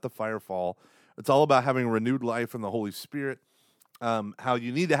called Let the Fire Fall. It's all about having renewed life in the Holy Spirit, how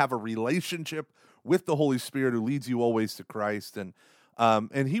you need to have a relationship with the Holy Spirit who leads you always to Christ. And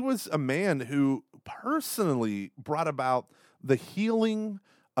he was a man who personally brought about the healing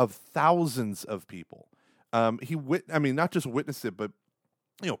of thousands of people. Not just witnessed it, but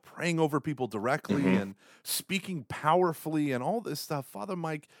praying over people directly and speaking powerfully and all this stuff. Father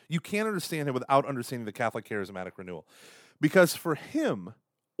Mike, you can't understand him without understanding the Catholic Charismatic Renewal. Because for him,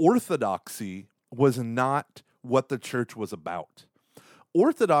 orthodoxy was not what the church was about.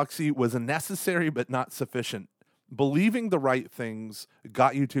 Orthodoxy was necessary but not sufficient. Believing the right things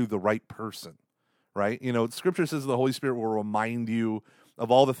got you to the right person, right? Scripture says the Holy Spirit will remind you of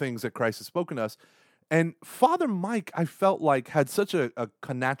all the things that Christ has spoken to us. And Father Mike, I felt like, had such a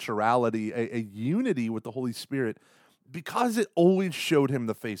connaturality, a unity with the Holy Spirit because it always showed him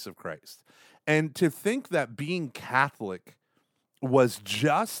the face of Christ. And to think that being Catholic was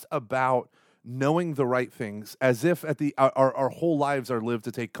just about knowing the right things, as if our whole lives are lived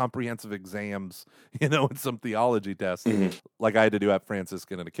to take comprehensive exams, and some theology tests, like I had to do at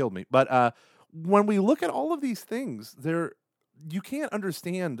Franciscan, and it killed me. But when we look at all of these things, you can't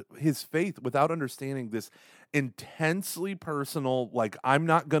understand his faith without understanding this intensely personal, like, I'm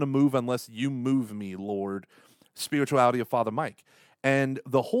not going to move unless you move me, Lord, spirituality of Father Mike. And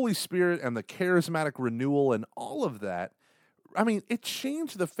the Holy Spirit and the charismatic renewal and all of that, it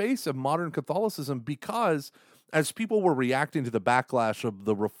changed the face of modern Catholicism because as people were reacting to the backlash of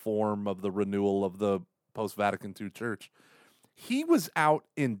the reform, of the renewal of the post-Vatican II church, he was out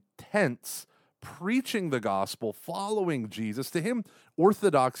intense preaching the gospel, following Jesus. To him,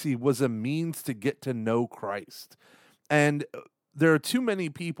 orthodoxy was a means to get to know Christ. And there are too many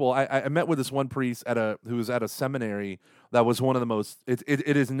people. I met with this one priest who was at a seminary that was one of the most, it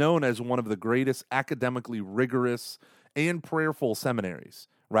is known as one of the greatest academically rigorous and prayerful seminaries,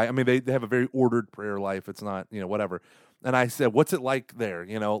 right? They have a very ordered prayer life. It's not, whatever. And I said, what's it like there?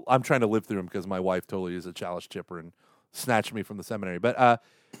 I'm trying to live through them because my wife totally is a chalice chipper and snatched me from the seminary. But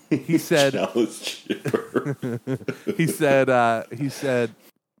he said, he said,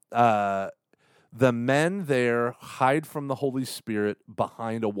 the men there hide from the Holy Spirit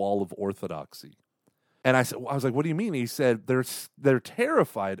behind a wall of orthodoxy. And I was like, what do you mean? He said, they're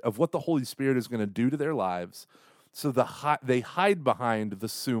terrified of what the Holy Spirit is going to do to their lives. So they hide behind the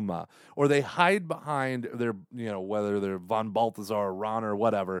Summa, or they hide behind their, whether they're von Balthasar or Rahner or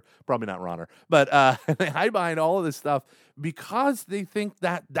whatever, probably not Rahner, but they hide behind all of this stuff because they think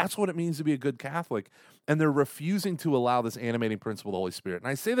that that's what it means to be a good Catholic, and they're refusing to allow this animating principle of the Holy Spirit. And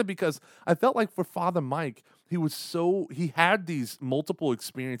I say that because I felt like for Father Mike, he had these multiple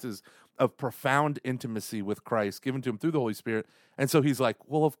experiences of profound intimacy with Christ given to him through the Holy Spirit, and so he's like,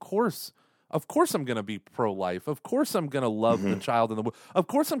 well, of course I'm going to be pro-life. Of course I'm going to love the child in the womb. Of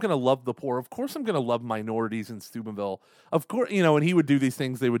course I'm going to love the poor. Of course I'm going to love minorities in Steubenville. Of course, and he would do these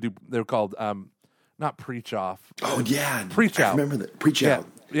things. They're called, not preach off. Oh, yeah. Preach out. I remember that. Preach out.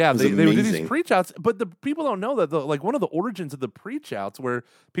 Yeah, they would do these preach outs, but the people don't know that one of the origins of the preach outs where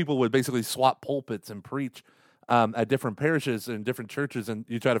people would basically swap pulpits and preach at different parishes and different churches, and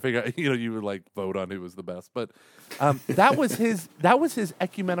you try to figure out, you would like vote on who was the best. But that was his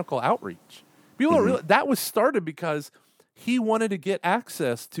ecumenical outreach. People don't realize that was started because he wanted to get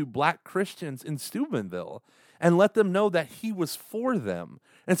access to black Christians in Steubenville and let them know that he was for them.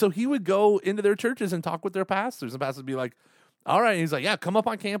 And so he would go into their churches and talk with their pastors, and pastors would be like, all right. And he's like, yeah, come up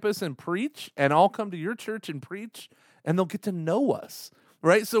on campus and preach, and I'll come to your church and preach, and they'll get to know us.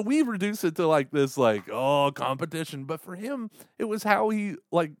 Right, so we've reduced it to like this, competition. But for him, it was how he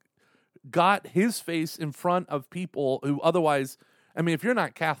got his face in front of people who otherwise, if you're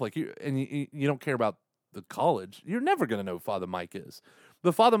not Catholic and you don't care about the college, you're never going to know who Father Mike is.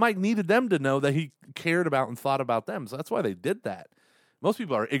 But Father Mike needed them to know that he cared about and thought about them, so that's why they did that. Most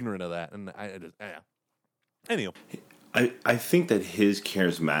people are ignorant of that, and Anyway, I think that his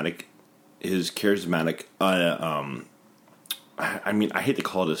charismatic I mean, I hate to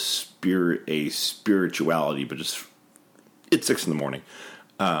call it a spirituality, but just it's 6 a.m.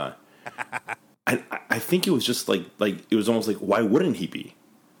 I think it was just like it was almost like, why wouldn't he be?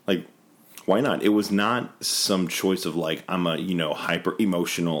 Like, why not? It was not some choice of like, I'm a, hyper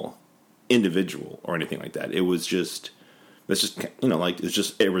emotional individual or anything like that. It was just, it's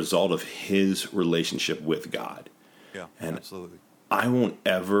just a result of his relationship with God. Yeah, and absolutely. I won't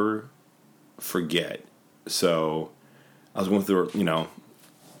ever forget. So I was going through,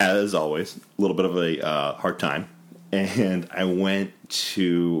 as always, a little bit of a hard time. And I went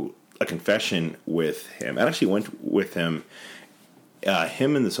to a confession with him. I actually went with him,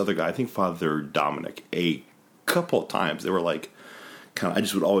 him and this other guy, I think Father Dominic, a couple of times. They were like, I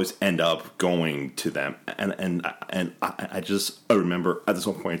just would always end up going to them. And I remember at this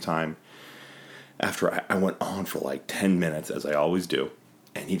one point in time, after I went on for like 10 minutes, as I always do,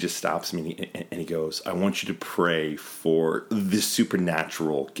 and he just stops me and he goes, I want you to pray for this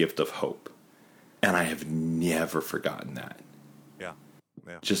supernatural gift of hope. And I have never forgotten that. Yeah.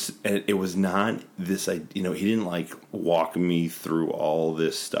 Just, it was not this, he didn't like walk me through all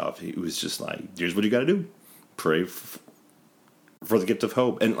this stuff. It was just like, here's what you got to do. Pray for the gift of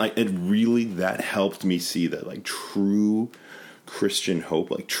hope. And like, it really, that helped me see that like true Christian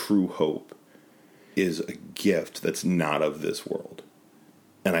hope, like true hope, is a gift that's not of this world.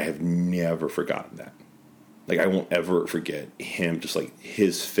 And I have never forgotten that. Like, I won't ever forget him, just like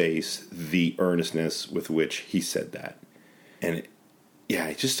his face, the earnestness with which he said that. And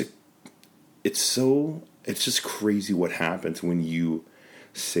it's just crazy what happens when you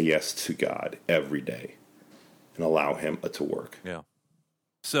say yes to God every day and allow him to work. Yeah.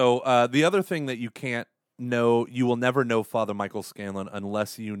 So the other thing that you can't know, you will never know Father Michael Scanlon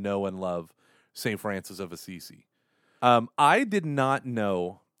unless you know and love St. Francis of Assisi. I did not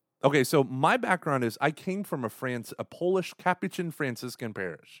know. Okay, so my background is I came from a Polish Capuchin Franciscan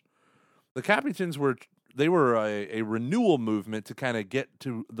parish. The Capuchins were a renewal movement to kind of get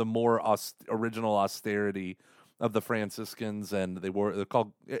to the more original austerity of the Franciscans, and they're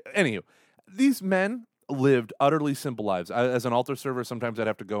called. Anywho, these men lived utterly simple lives. As an altar server, sometimes I'd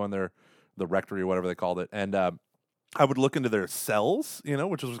have to go in the rectory or whatever they called it, and I would look into their cells,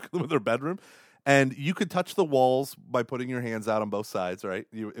 which was their bedroom. And you could touch the walls by putting your hands out on both sides, right?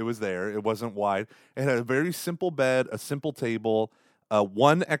 It was there. It wasn't wide. It had a very simple bed, a simple table,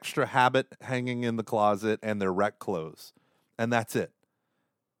 one extra habit hanging in the closet, and their rec clothes. And that's it.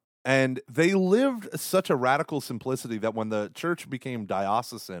 And they lived such a radical simplicity that when the church became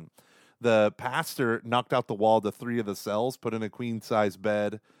diocesan, the pastor knocked out the wall to 3 of the cells, put in a queen-size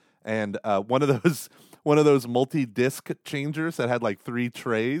bed, and one of those multi-disc changers that had like 3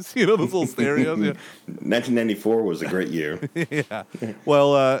 trays, those little stereos. 1994 was a great year. Yeah.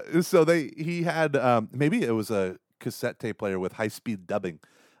 Well, so he had maybe it was a cassette tape player with high-speed dubbing.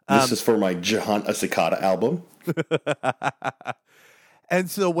 This is for my Jahan Asakata album. And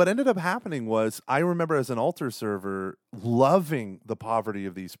so what ended up happening was I remember as an altar server loving the poverty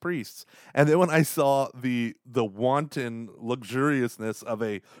of these priests. And then when I saw the wanton luxuriousness of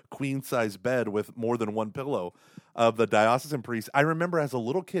a queen-size bed with more than one pillow of the diocesan priest, I remember as a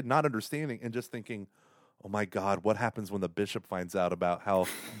little kid not understanding and just thinking, oh my God, what happens when the bishop finds out about how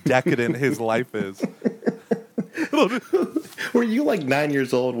decadent his life is? Were you like 9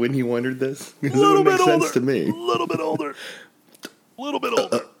 years old when you wondered this? A little bit older. Sense to me. A little bit older.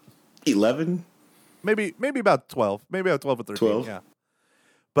 11? Maybe about 12. Maybe about 12 or 13. 12? Yeah.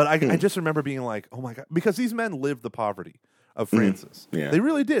 But I just remember being like, oh my God. Because these men lived the poverty of Francis. Yeah. They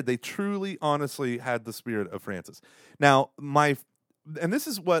really did. They truly, honestly had the spirit of Francis. Now, and this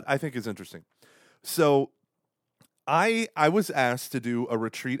is what I think is interesting. So I was asked to do a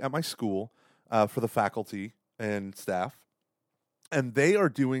retreat at my school for the faculty and staff. And they are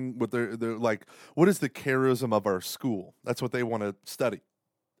doing what they're like, what is the charism of our school? That's what they want to study.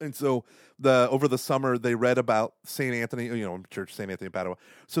 And so over the summer, they read about St. Anthony, Church St. Anthony of Padua.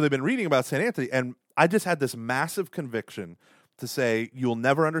 So they've been reading about St. Anthony. And I just had this massive conviction to say, you'll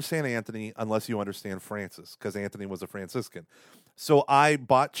never understand Anthony unless you understand Francis, because Anthony was a Franciscan. So I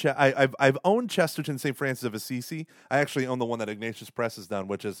bought, I've owned Chesterton St. Francis of Assisi. I actually own the one that Ignatius Press has done,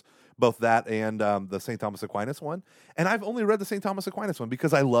 which is both that and the St. Thomas Aquinas one. And I've only read the St. Thomas Aquinas one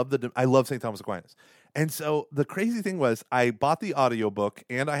because I love St. Thomas Aquinas. And so the crazy thing was I bought the audiobook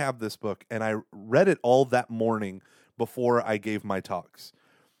and I have this book and I read it all that morning before I gave my talks.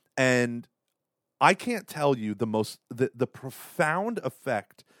 And I can't tell you the profound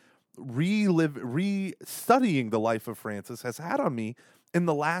effect re-studying the life of Francis has had on me in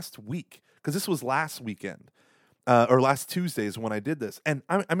the last week, because this was last weekend or last Tuesdays when I did this. And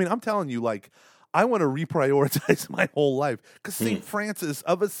I'm telling you, like, I want to reprioritize my whole life because St. Francis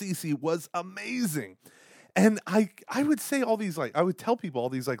of Assisi was amazing. And I would say all these, like, I would tell people all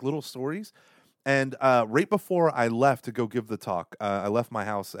these like little stories. And right before I left to go give the talk, I left my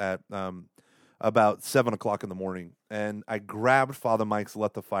house at about 7 o'clock in the morning, and I grabbed Father Mike's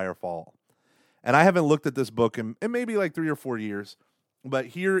Let the Fire Fall. And I haven't looked at this book in maybe like 3 or 4 years, but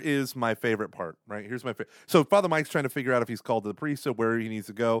here is my favorite part, right? Here's my favorite. So Father Mike's trying to figure out if he's called to the priesthood, where he needs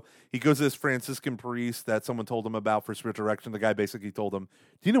to go. He goes to this Franciscan priest that someone told him about for spiritual direction. The guy basically told him,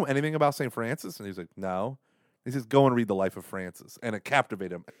 do you know anything about St. Francis? And he's like, no. He says, go and read the life of Francis. And it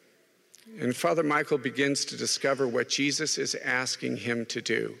captivated him. And Father Michael begins to discover what Jesus is asking him to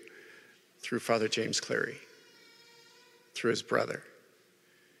do through Father James Cleary, through his brother.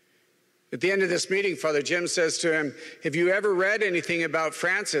 At the end of this meeting, Father Jim says to him, have you ever read anything about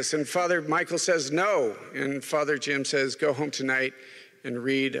Francis? And Father Michael says, no. And Father Jim says, go home tonight and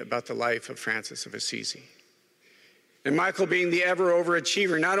read about the life of Francis of Assisi. And Michael, being the ever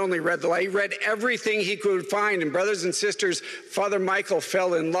overachiever, not only read the life, he read everything he could find. And brothers and sisters, Father Michael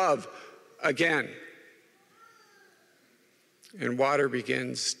fell in love again. And water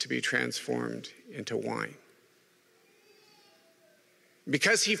begins to be transformed into wine.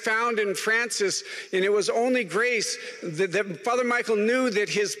 Because he found in Francis, and it was only grace, that Father Michael knew that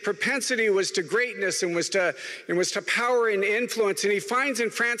his propensity was to greatness and was to power and influence. And he finds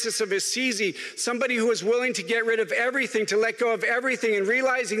in Francis of Assisi somebody who is willing to get rid of everything, to let go of everything, and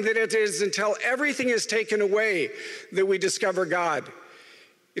realizing that it is until everything is taken away that we discover God.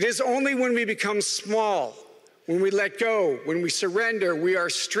 It is only when we become small, when we let go, when we surrender, we are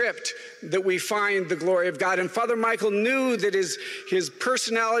stripped, that we find the glory of God. And Father Michael knew that his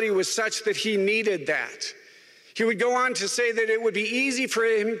personality was such that he needed that. He would go on to say that it would be easy for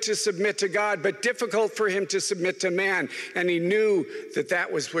him to submit to God, but difficult for him to submit to man. And he knew that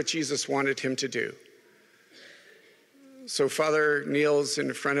that was what Jesus wanted him to do. So Father kneels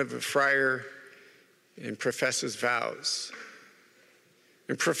in front of a friar and professes vows.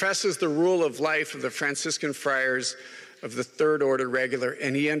 And professes the rule of life of the Franciscan friars of the Third Order Regular,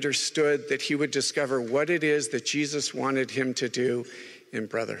 and he understood that he would discover what it is that Jesus wanted him to do in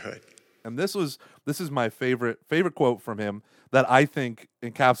brotherhood. And this is my favorite quote from him that I think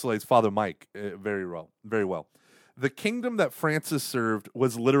encapsulates Father Mike very well. The kingdom that Francis served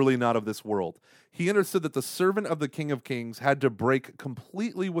was literally not of this world. He understood that the servant of the King of Kings had to break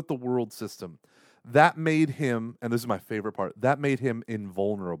completely with the world system. That made him, and this is my favorite part, that made him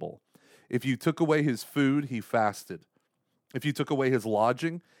invulnerable. If you took away his food, he fasted. If you took away his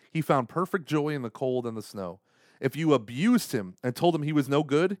lodging, he found perfect joy in the cold and the snow. If you abused him and told him he was no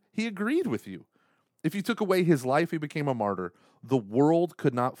good, he agreed with you. If you took away his life, he became a martyr. The world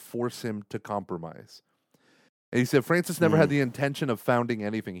could not force him to compromise. And he said Francis never had the intention of founding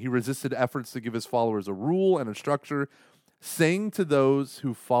anything. He resisted efforts to give his followers a rule and a structure, saying to those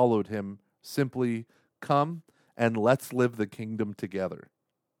who followed him, simply, come and let's live the kingdom together.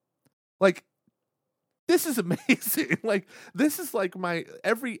 Like, this is amazing. Like, this is like my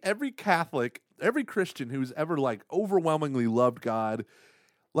every Catholic, every Christian who's ever like overwhelmingly loved God.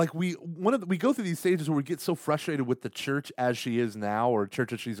 Like we go through these stages where we get so frustrated with the church as she is now, or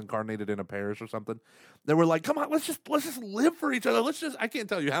church as she's incarnated in a parish or something, that we're like, come on, let's just live for each other. I can't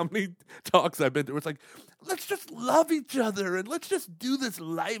tell you how many talks I've been to. It's like, let's just love each other and let's just do this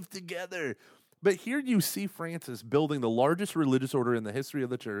life together. But here you see Francis building the largest religious order in the history of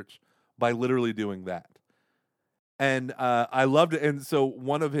the church by literally doing that. And I loved it. And so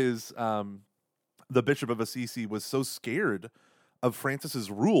one of his, the Bishop of Assisi, was so scared of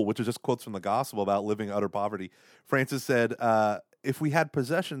Francis's rule, which is just quotes from the gospel about living utter poverty. Francis said, if we had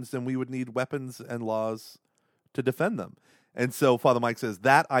possessions, then we would need weapons and laws to defend them. And so Father Mike says,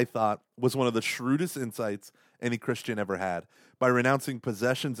 that I thought was one of the shrewdest insights any Christian ever had. By renouncing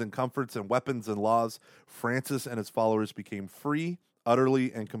possessions and comforts and weapons and laws, Francis and his followers became free,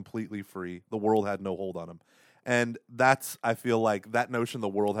 utterly and completely free. The world had no hold on him. And that's, I feel like, that notion the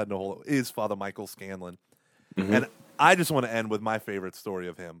world had no hold is Father Michael Scanlon. Mm-hmm. And I just want to end with my favorite story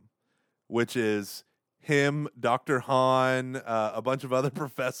of him, which is him, Dr. Hahn, a bunch of other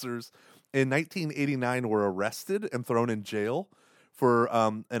professors in 1989 were arrested and thrown in jail for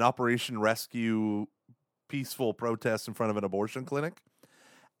an Operation Rescue peaceful protest in front of an abortion clinic.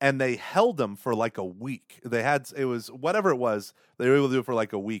 And they held them for like a week. It was whatever it was, they were able to do it for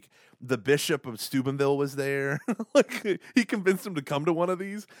like a week. The Bishop of Steubenville was there. Like, he convinced them to come to one of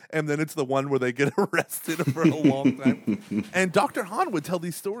these, and then it's the one where they get arrested for a long time. And Dr. Hahn would tell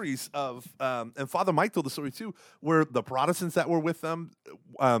these stories of, and Father Mike told the story too, where the Protestants that were with them,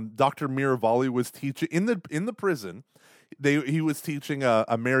 Dr. Miravalli was teaching in the prison. he was teaching a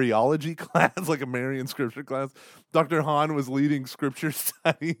Mariology class, like a Marian scripture class. Dr. Hahn was leading scripture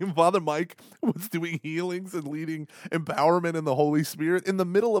study. Father Mike was doing healings and leading empowerment in the Holy Spirit in the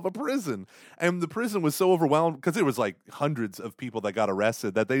middle of a prison. And the prison was so overwhelmed because it was like hundreds of people that got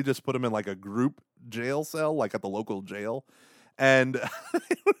arrested that they just put them in like a group jail cell, like at the local jail. And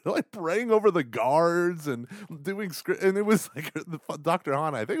like praying over the guards and doing script, and it was like Dr.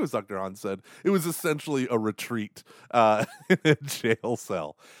 Hahn, I think it was Dr. Hahn said it was essentially a retreat in a jail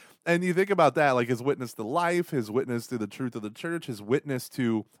cell. And you think about that, like his witness to life, his witness to the truth of the church, his witness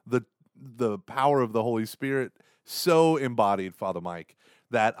to the power of the Holy Spirit, so embodied Father Mike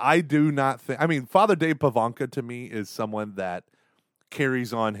that I do not think. I mean, Father Dave Pivonka to me is someone that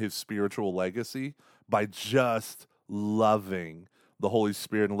carries on his spiritual legacy by just loving the Holy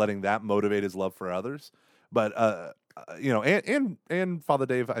Spirit and letting that motivate his love for others. But and Father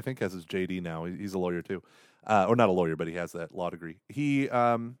Dave, I think, has his JD now. He's a lawyer too, or not a lawyer, but he has that law degree.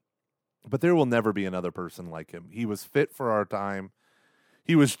 But there will never be another person like him. He was fit for our time.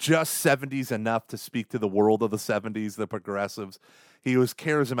 He was just 70s enough to speak to the world of the 70s, the progressives. He was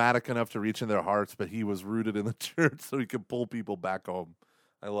charismatic enough to reach in their hearts, but he was rooted in the church so he could pull people back home.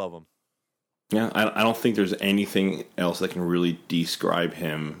 I love him. Yeah, I don't think there's anything else that can really describe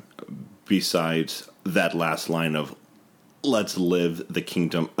him besides that last line of, let's live the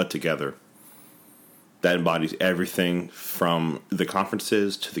kingdom together. That embodies everything from the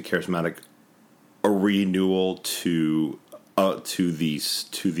conferences to the charismatic renewal to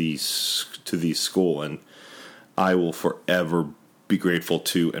these school, and I will forever be grateful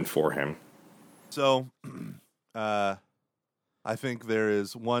to and for him. So, I think there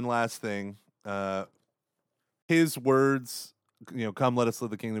is one last thing. His words, come let us live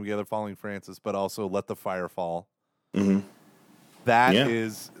the kingdom together, following Francis, but also let the fire fall. Mm-hmm. That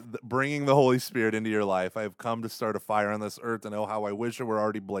is bringing the Holy Spirit into your life. I have come to start a fire on this earth, and oh, how I wish it were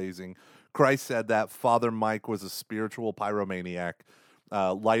already blazing. Christ said that Father Mike was a spiritual pyromaniac,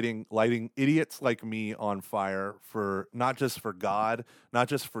 lighting idiots like me on fire for not just for God, not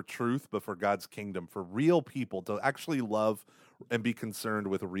just for truth, but for God's kingdom, for real people, to actually love and be concerned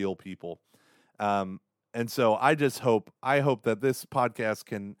with real people. And so I hope that this podcast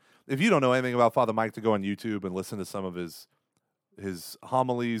can, if you don't know anything about Father Mike, to go on YouTube and listen to some of his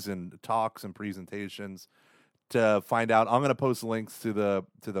homilies and talks and presentations to find out. I'm going to post links to the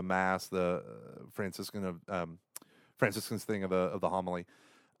mass, the Franciscan's thing of the homily.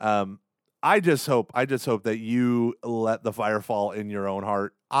 I just hope that you let the fire fall in your own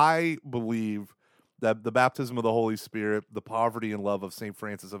heart. I believe that the baptism of the Holy Spirit, the poverty and love of St.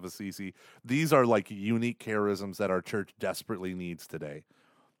 Francis of Assisi, these are like unique charisms that our church desperately needs today.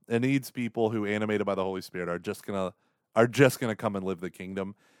 It needs people who, animated by the Holy Spirit, are just gonna come and live the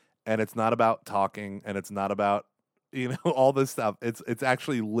kingdom. And it's not about talking, and it's not about all this stuff. It's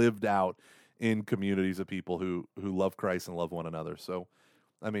actually lived out in communities of people who love Christ and love one another. So,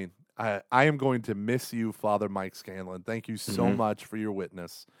 I mean, I am going to miss you, Father Mike Scanlon. Thank you so much for your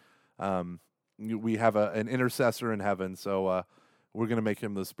witness. We have an intercessor in heaven, so we're going to make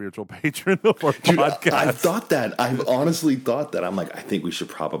him the spiritual patron of our podcast. I've honestly thought that. I'm like, I think we should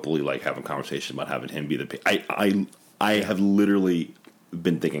probably have a conversation about having him be the I have literally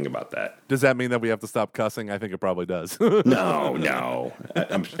been thinking about that. Does that mean that we have to stop cussing? I think it probably does. No.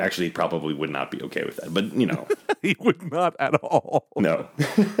 I'm actually probably would not be okay with that, but he would not at all. No.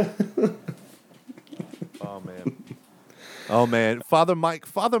 Oh man, Father Mike,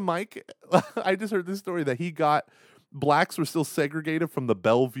 I just heard this story that blacks were still segregated from the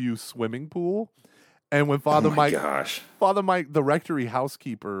Bellevue swimming pool. And when Father Mike, the rectory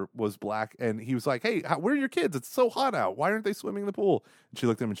housekeeper, was black, and he was like, "Hey, where are your kids? It's so hot out. Why aren't they swimming in the pool?" And she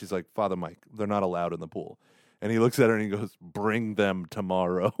looked at him and she's like, "Father Mike, they're not allowed in the pool." And he looks at her and he goes, "Bring them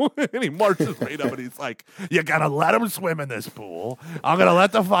tomorrow." And he marches right up and he's like, "You gotta let them swim in this pool. I'm gonna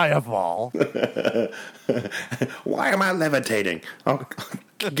let the fire fall." Why am I levitating? Oh,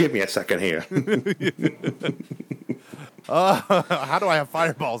 give me a second here. How do I have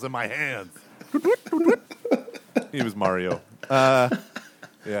fireballs in my hands? He was Mario. Yeah.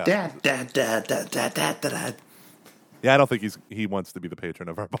 Yeah, I don't think he wants to be the patron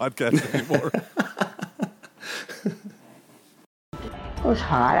of our podcast anymore. It was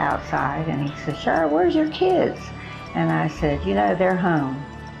hot outside, and he said, "Cheryl, where's your kids?" And I said, "They're home."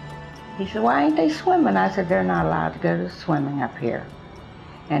 He said, "Why ain't they swimming?" I said, "They're not allowed to go to swimming up here."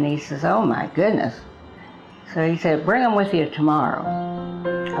 And he says, "Oh my goodness." So he said, "Bring them with you tomorrow."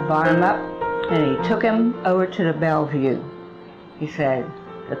 I brought him up, and he took him over to the Bellevue. He said,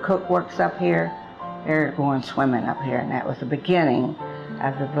 "The cook works up here. They're going swimming up here." And that was the beginning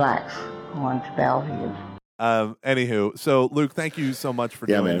of the blacks going to Bellevue. Anywho, so Luke, thank you so much for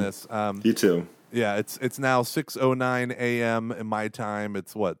doing this. You too. Yeah, it's now 6:09 a.m. in my time.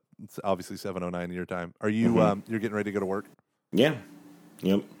 It's what? It's obviously 7:09 in your time. Are you you're getting ready to go to work? Yeah.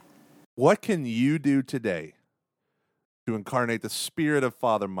 Yep. What can you do today to incarnate the spirit of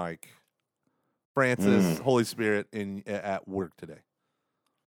Father Mike, Francis, Holy Spirit at work today?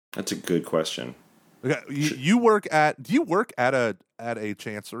 That's a good question. Okay, you work at? Do you work at a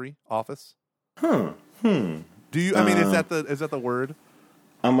chancery office? Do you? I mean, is that the word?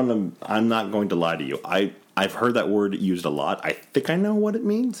 I'm not going to lie to you. I've heard that word used a lot. I think I know what it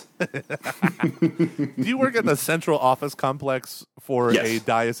means. Do you work at the central office complex for a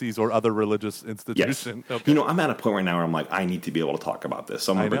diocese or other religious institution? Yes. Okay. I'm at a point right now where I'm like, I need to be able to talk about this.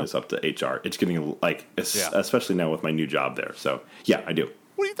 So I'm going to bring this up to HR. It's getting especially now with my new job there. So yeah, I do.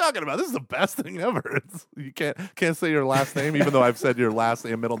 What are you talking about? This is the best thing ever. You can't say your last name, even though I've said your last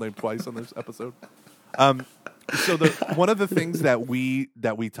and middle name twice on this episode. So one of the things that we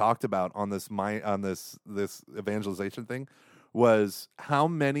talked about on this evangelization thing was how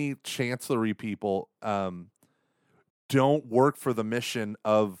many chancellery people don't work for the mission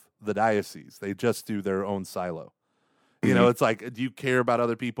of the diocese. They just do their own silo. It's like, do you care about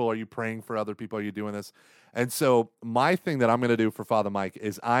other people? Are you praying for other people? Are you doing this? And so my thing that I'm going to do for Father Mike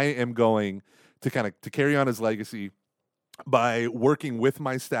is I am going to to carry on his legacy by working with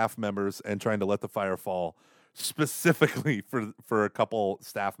my staff members and trying to let the fire fall specifically for a couple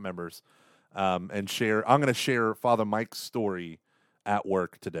staff members and share. I'm going to share Father Mike's story at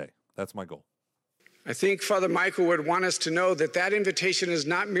work today. That's my goal. I think Father Michael would want us to know that invitation is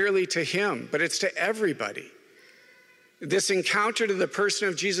not merely to him, but it's to everybody. This encounter to the person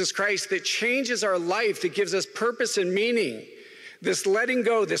of Jesus Christ that changes our life, that gives us purpose and meaning. This letting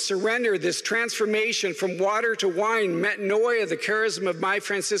go, this surrender, this transformation from water to wine, metanoia, the charism of my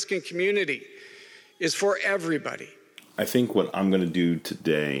Franciscan community, is for everybody. I think what I'm going to do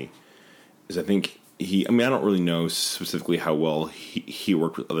today is I don't really know specifically how well he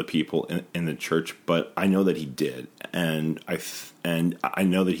worked with other people in the church, but I know that he did. And I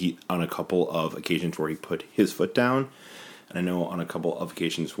know that he, on a couple of occasions where he put his foot down, and I know on a couple of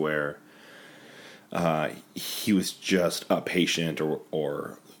occasions where he was just patient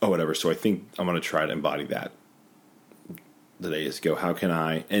or whatever. So I think I'm going to try to embody that today. Is go, how can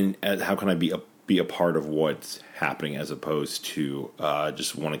I be a part of what's happening as opposed to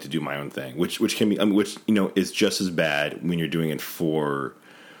just wanting to do my own thing, which can be, is just as bad when you're doing it for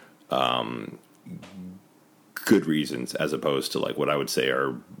good reasons as opposed to like what I would say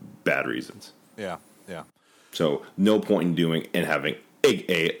are bad reasons. Yeah, yeah. So no point in doing and having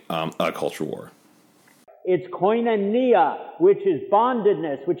a culture war. It's koinonia, which is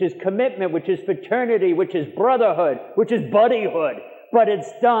bondedness, which is commitment, which is fraternity, which is brotherhood, which is buddyhood. But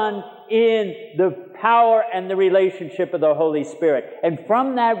it's done in the power and the relationship of the Holy Spirit. And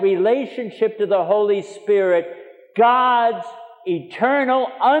from that relationship to the Holy Spirit, God's eternal,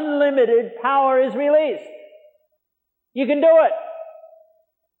 unlimited power is released. You can do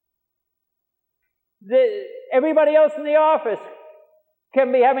it. Everybody else in the office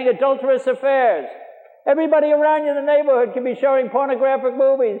can be having adulterous affairs. Everybody around you in the neighborhood can be showing pornographic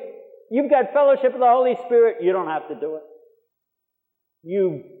movies. You've got fellowship of the Holy Spirit. You don't have to do it.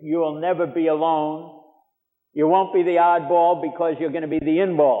 You'll never be alone. You won't be the oddball because you're going to be the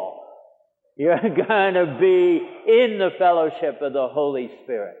in-ball. You're going to be in the fellowship of the Holy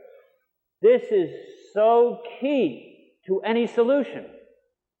Spirit. This is so key to any solution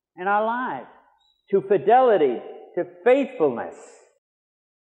in our lives, to fidelity, to faithfulness.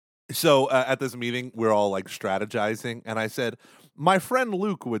 So at this meeting, we're all like strategizing, and I said, my friend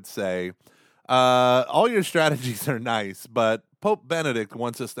Luke would say, all your strategies are nice, but Pope Benedict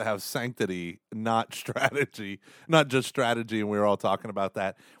wants us to have sanctity, not strategy, not just strategy, and we were all talking about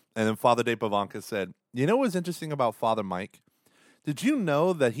that. And then Father Dave Pivonka said, you know what's interesting about Father Mike? Did you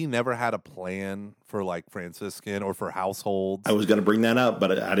know that he never had a plan for like Franciscan or for households? I was going to bring that up,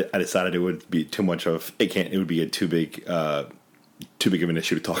 but I decided it would be too much of it would be too big of an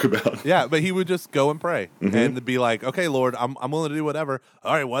issue to talk about. Yeah, but he would just go and pray and be like, okay, Lord, I'm willing to do whatever.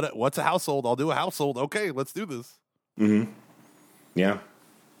 All right, what's a household? I'll do a household. Okay, let's do this. Mm-hmm. Yeah.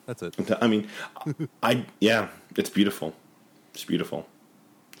 That's it. I mean, it's beautiful. It's beautiful.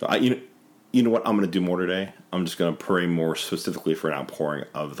 So you know what I'm going to do more today? I'm just going to pray more specifically for an outpouring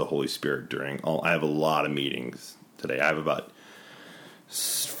of the Holy Spirit I have a lot of meetings today. I have about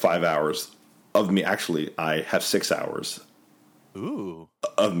 5 hours of me. Actually, I have 6 hours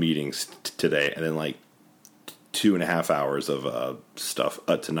of meetings today, and then like 2.5 hours of stuff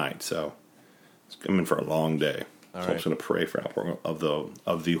tonight. So I'm in for a long day. I'm just going to pray for outpouring of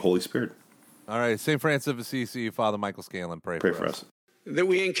the Holy Spirit. All right, St. Francis of Assisi, Father Michael Scanlon, pray for us. That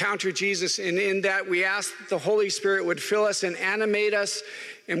we encounter Jesus, and in that we ask that the Holy Spirit would fill us and animate us,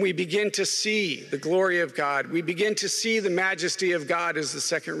 and we begin to see the glory of God. We begin to see the majesty of God, as the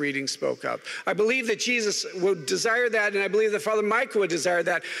second reading spoke of. I believe that Jesus would desire that, and I believe that Father Michael would desire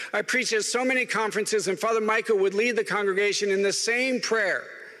that. I preach at so many conferences, and Father Michael would lead the congregation in the same prayer.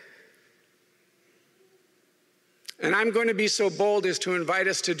 And I'm going to be so bold as to invite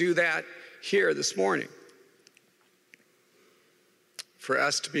us to do that here this morning. For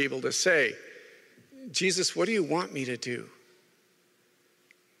us to be able to say, Jesus, what do you want me to do?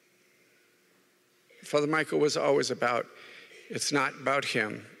 Father Michael was always about, it's not about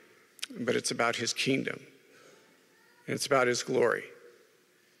him, but it's about his kingdom. And it's about his glory.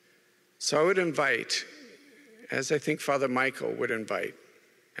 So I would invite, as I think Father Michael would invite,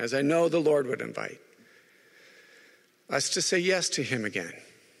 as I know the Lord would invite, us to say yes to him again.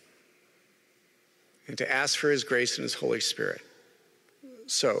 And to ask for his grace and his Holy Spirit.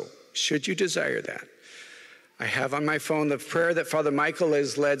 So, should you desire that, I have on my phone the prayer that Father Michael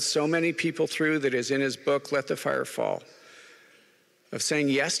has led so many people through, that is in his book, Let the Fire Fall, of saying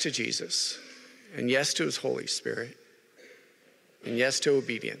yes to Jesus, and yes to his Holy Spirit, and yes to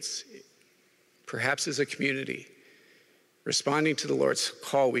obedience. Perhaps as a community, responding to the Lord's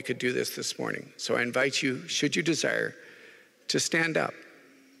call, we could do this morning. So I invite you, should you desire, to stand up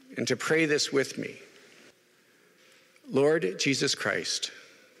and to pray this with me. Lord Jesus Christ,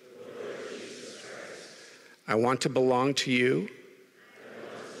 I want to belong to you.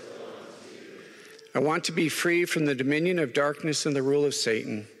 I want to be free from the dominion of darkness and the rule of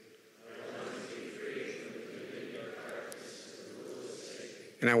Satan.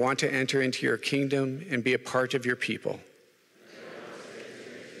 And I want to enter into your kingdom and be a part of your people.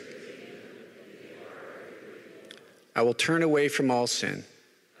 I will turn away from all sin.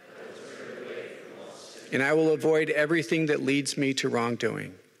 And I will avoid everything that leads me to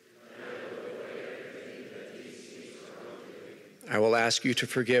wrongdoing. I will ask you to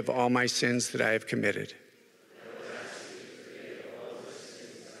forgive all my sins that I have committed.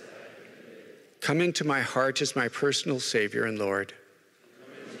 Come into my heart as my personal Savior and Lord.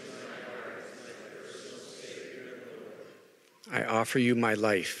 I offer you my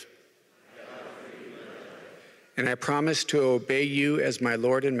life. And I promise to obey you as my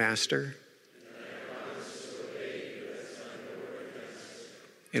Lord and Master.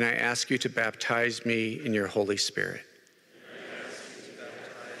 And I ask you to baptize me in your Holy Spirit.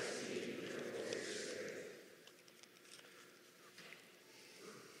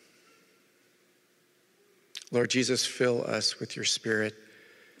 Lord Jesus, fill us with your Spirit.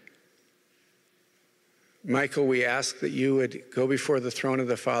 Michael, we ask that you would go before the throne of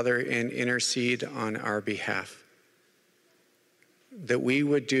the Father and intercede on our behalf. That we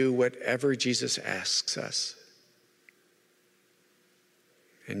would do whatever Jesus asks us.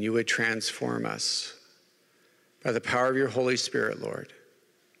 And you would transform us by the power of your Holy Spirit, Lord,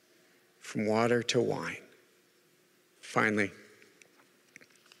 from water to wine. Finally,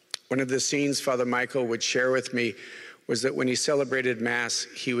 one of the scenes Father Michael would share with me was that when he celebrated Mass,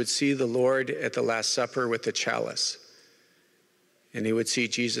 he would see the Lord at the Last Supper with the chalice, and he would see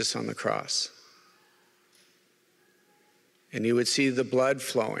Jesus on the cross. And he would see the blood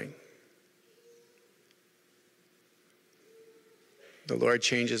flowing. The Lord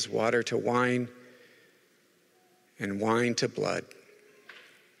changes water to wine and wine to blood.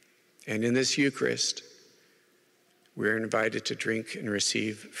 And in this Eucharist, we're invited to drink and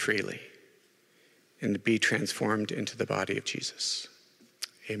receive freely and to be transformed into the body of Jesus.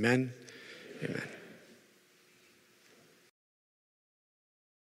 Amen. Amen.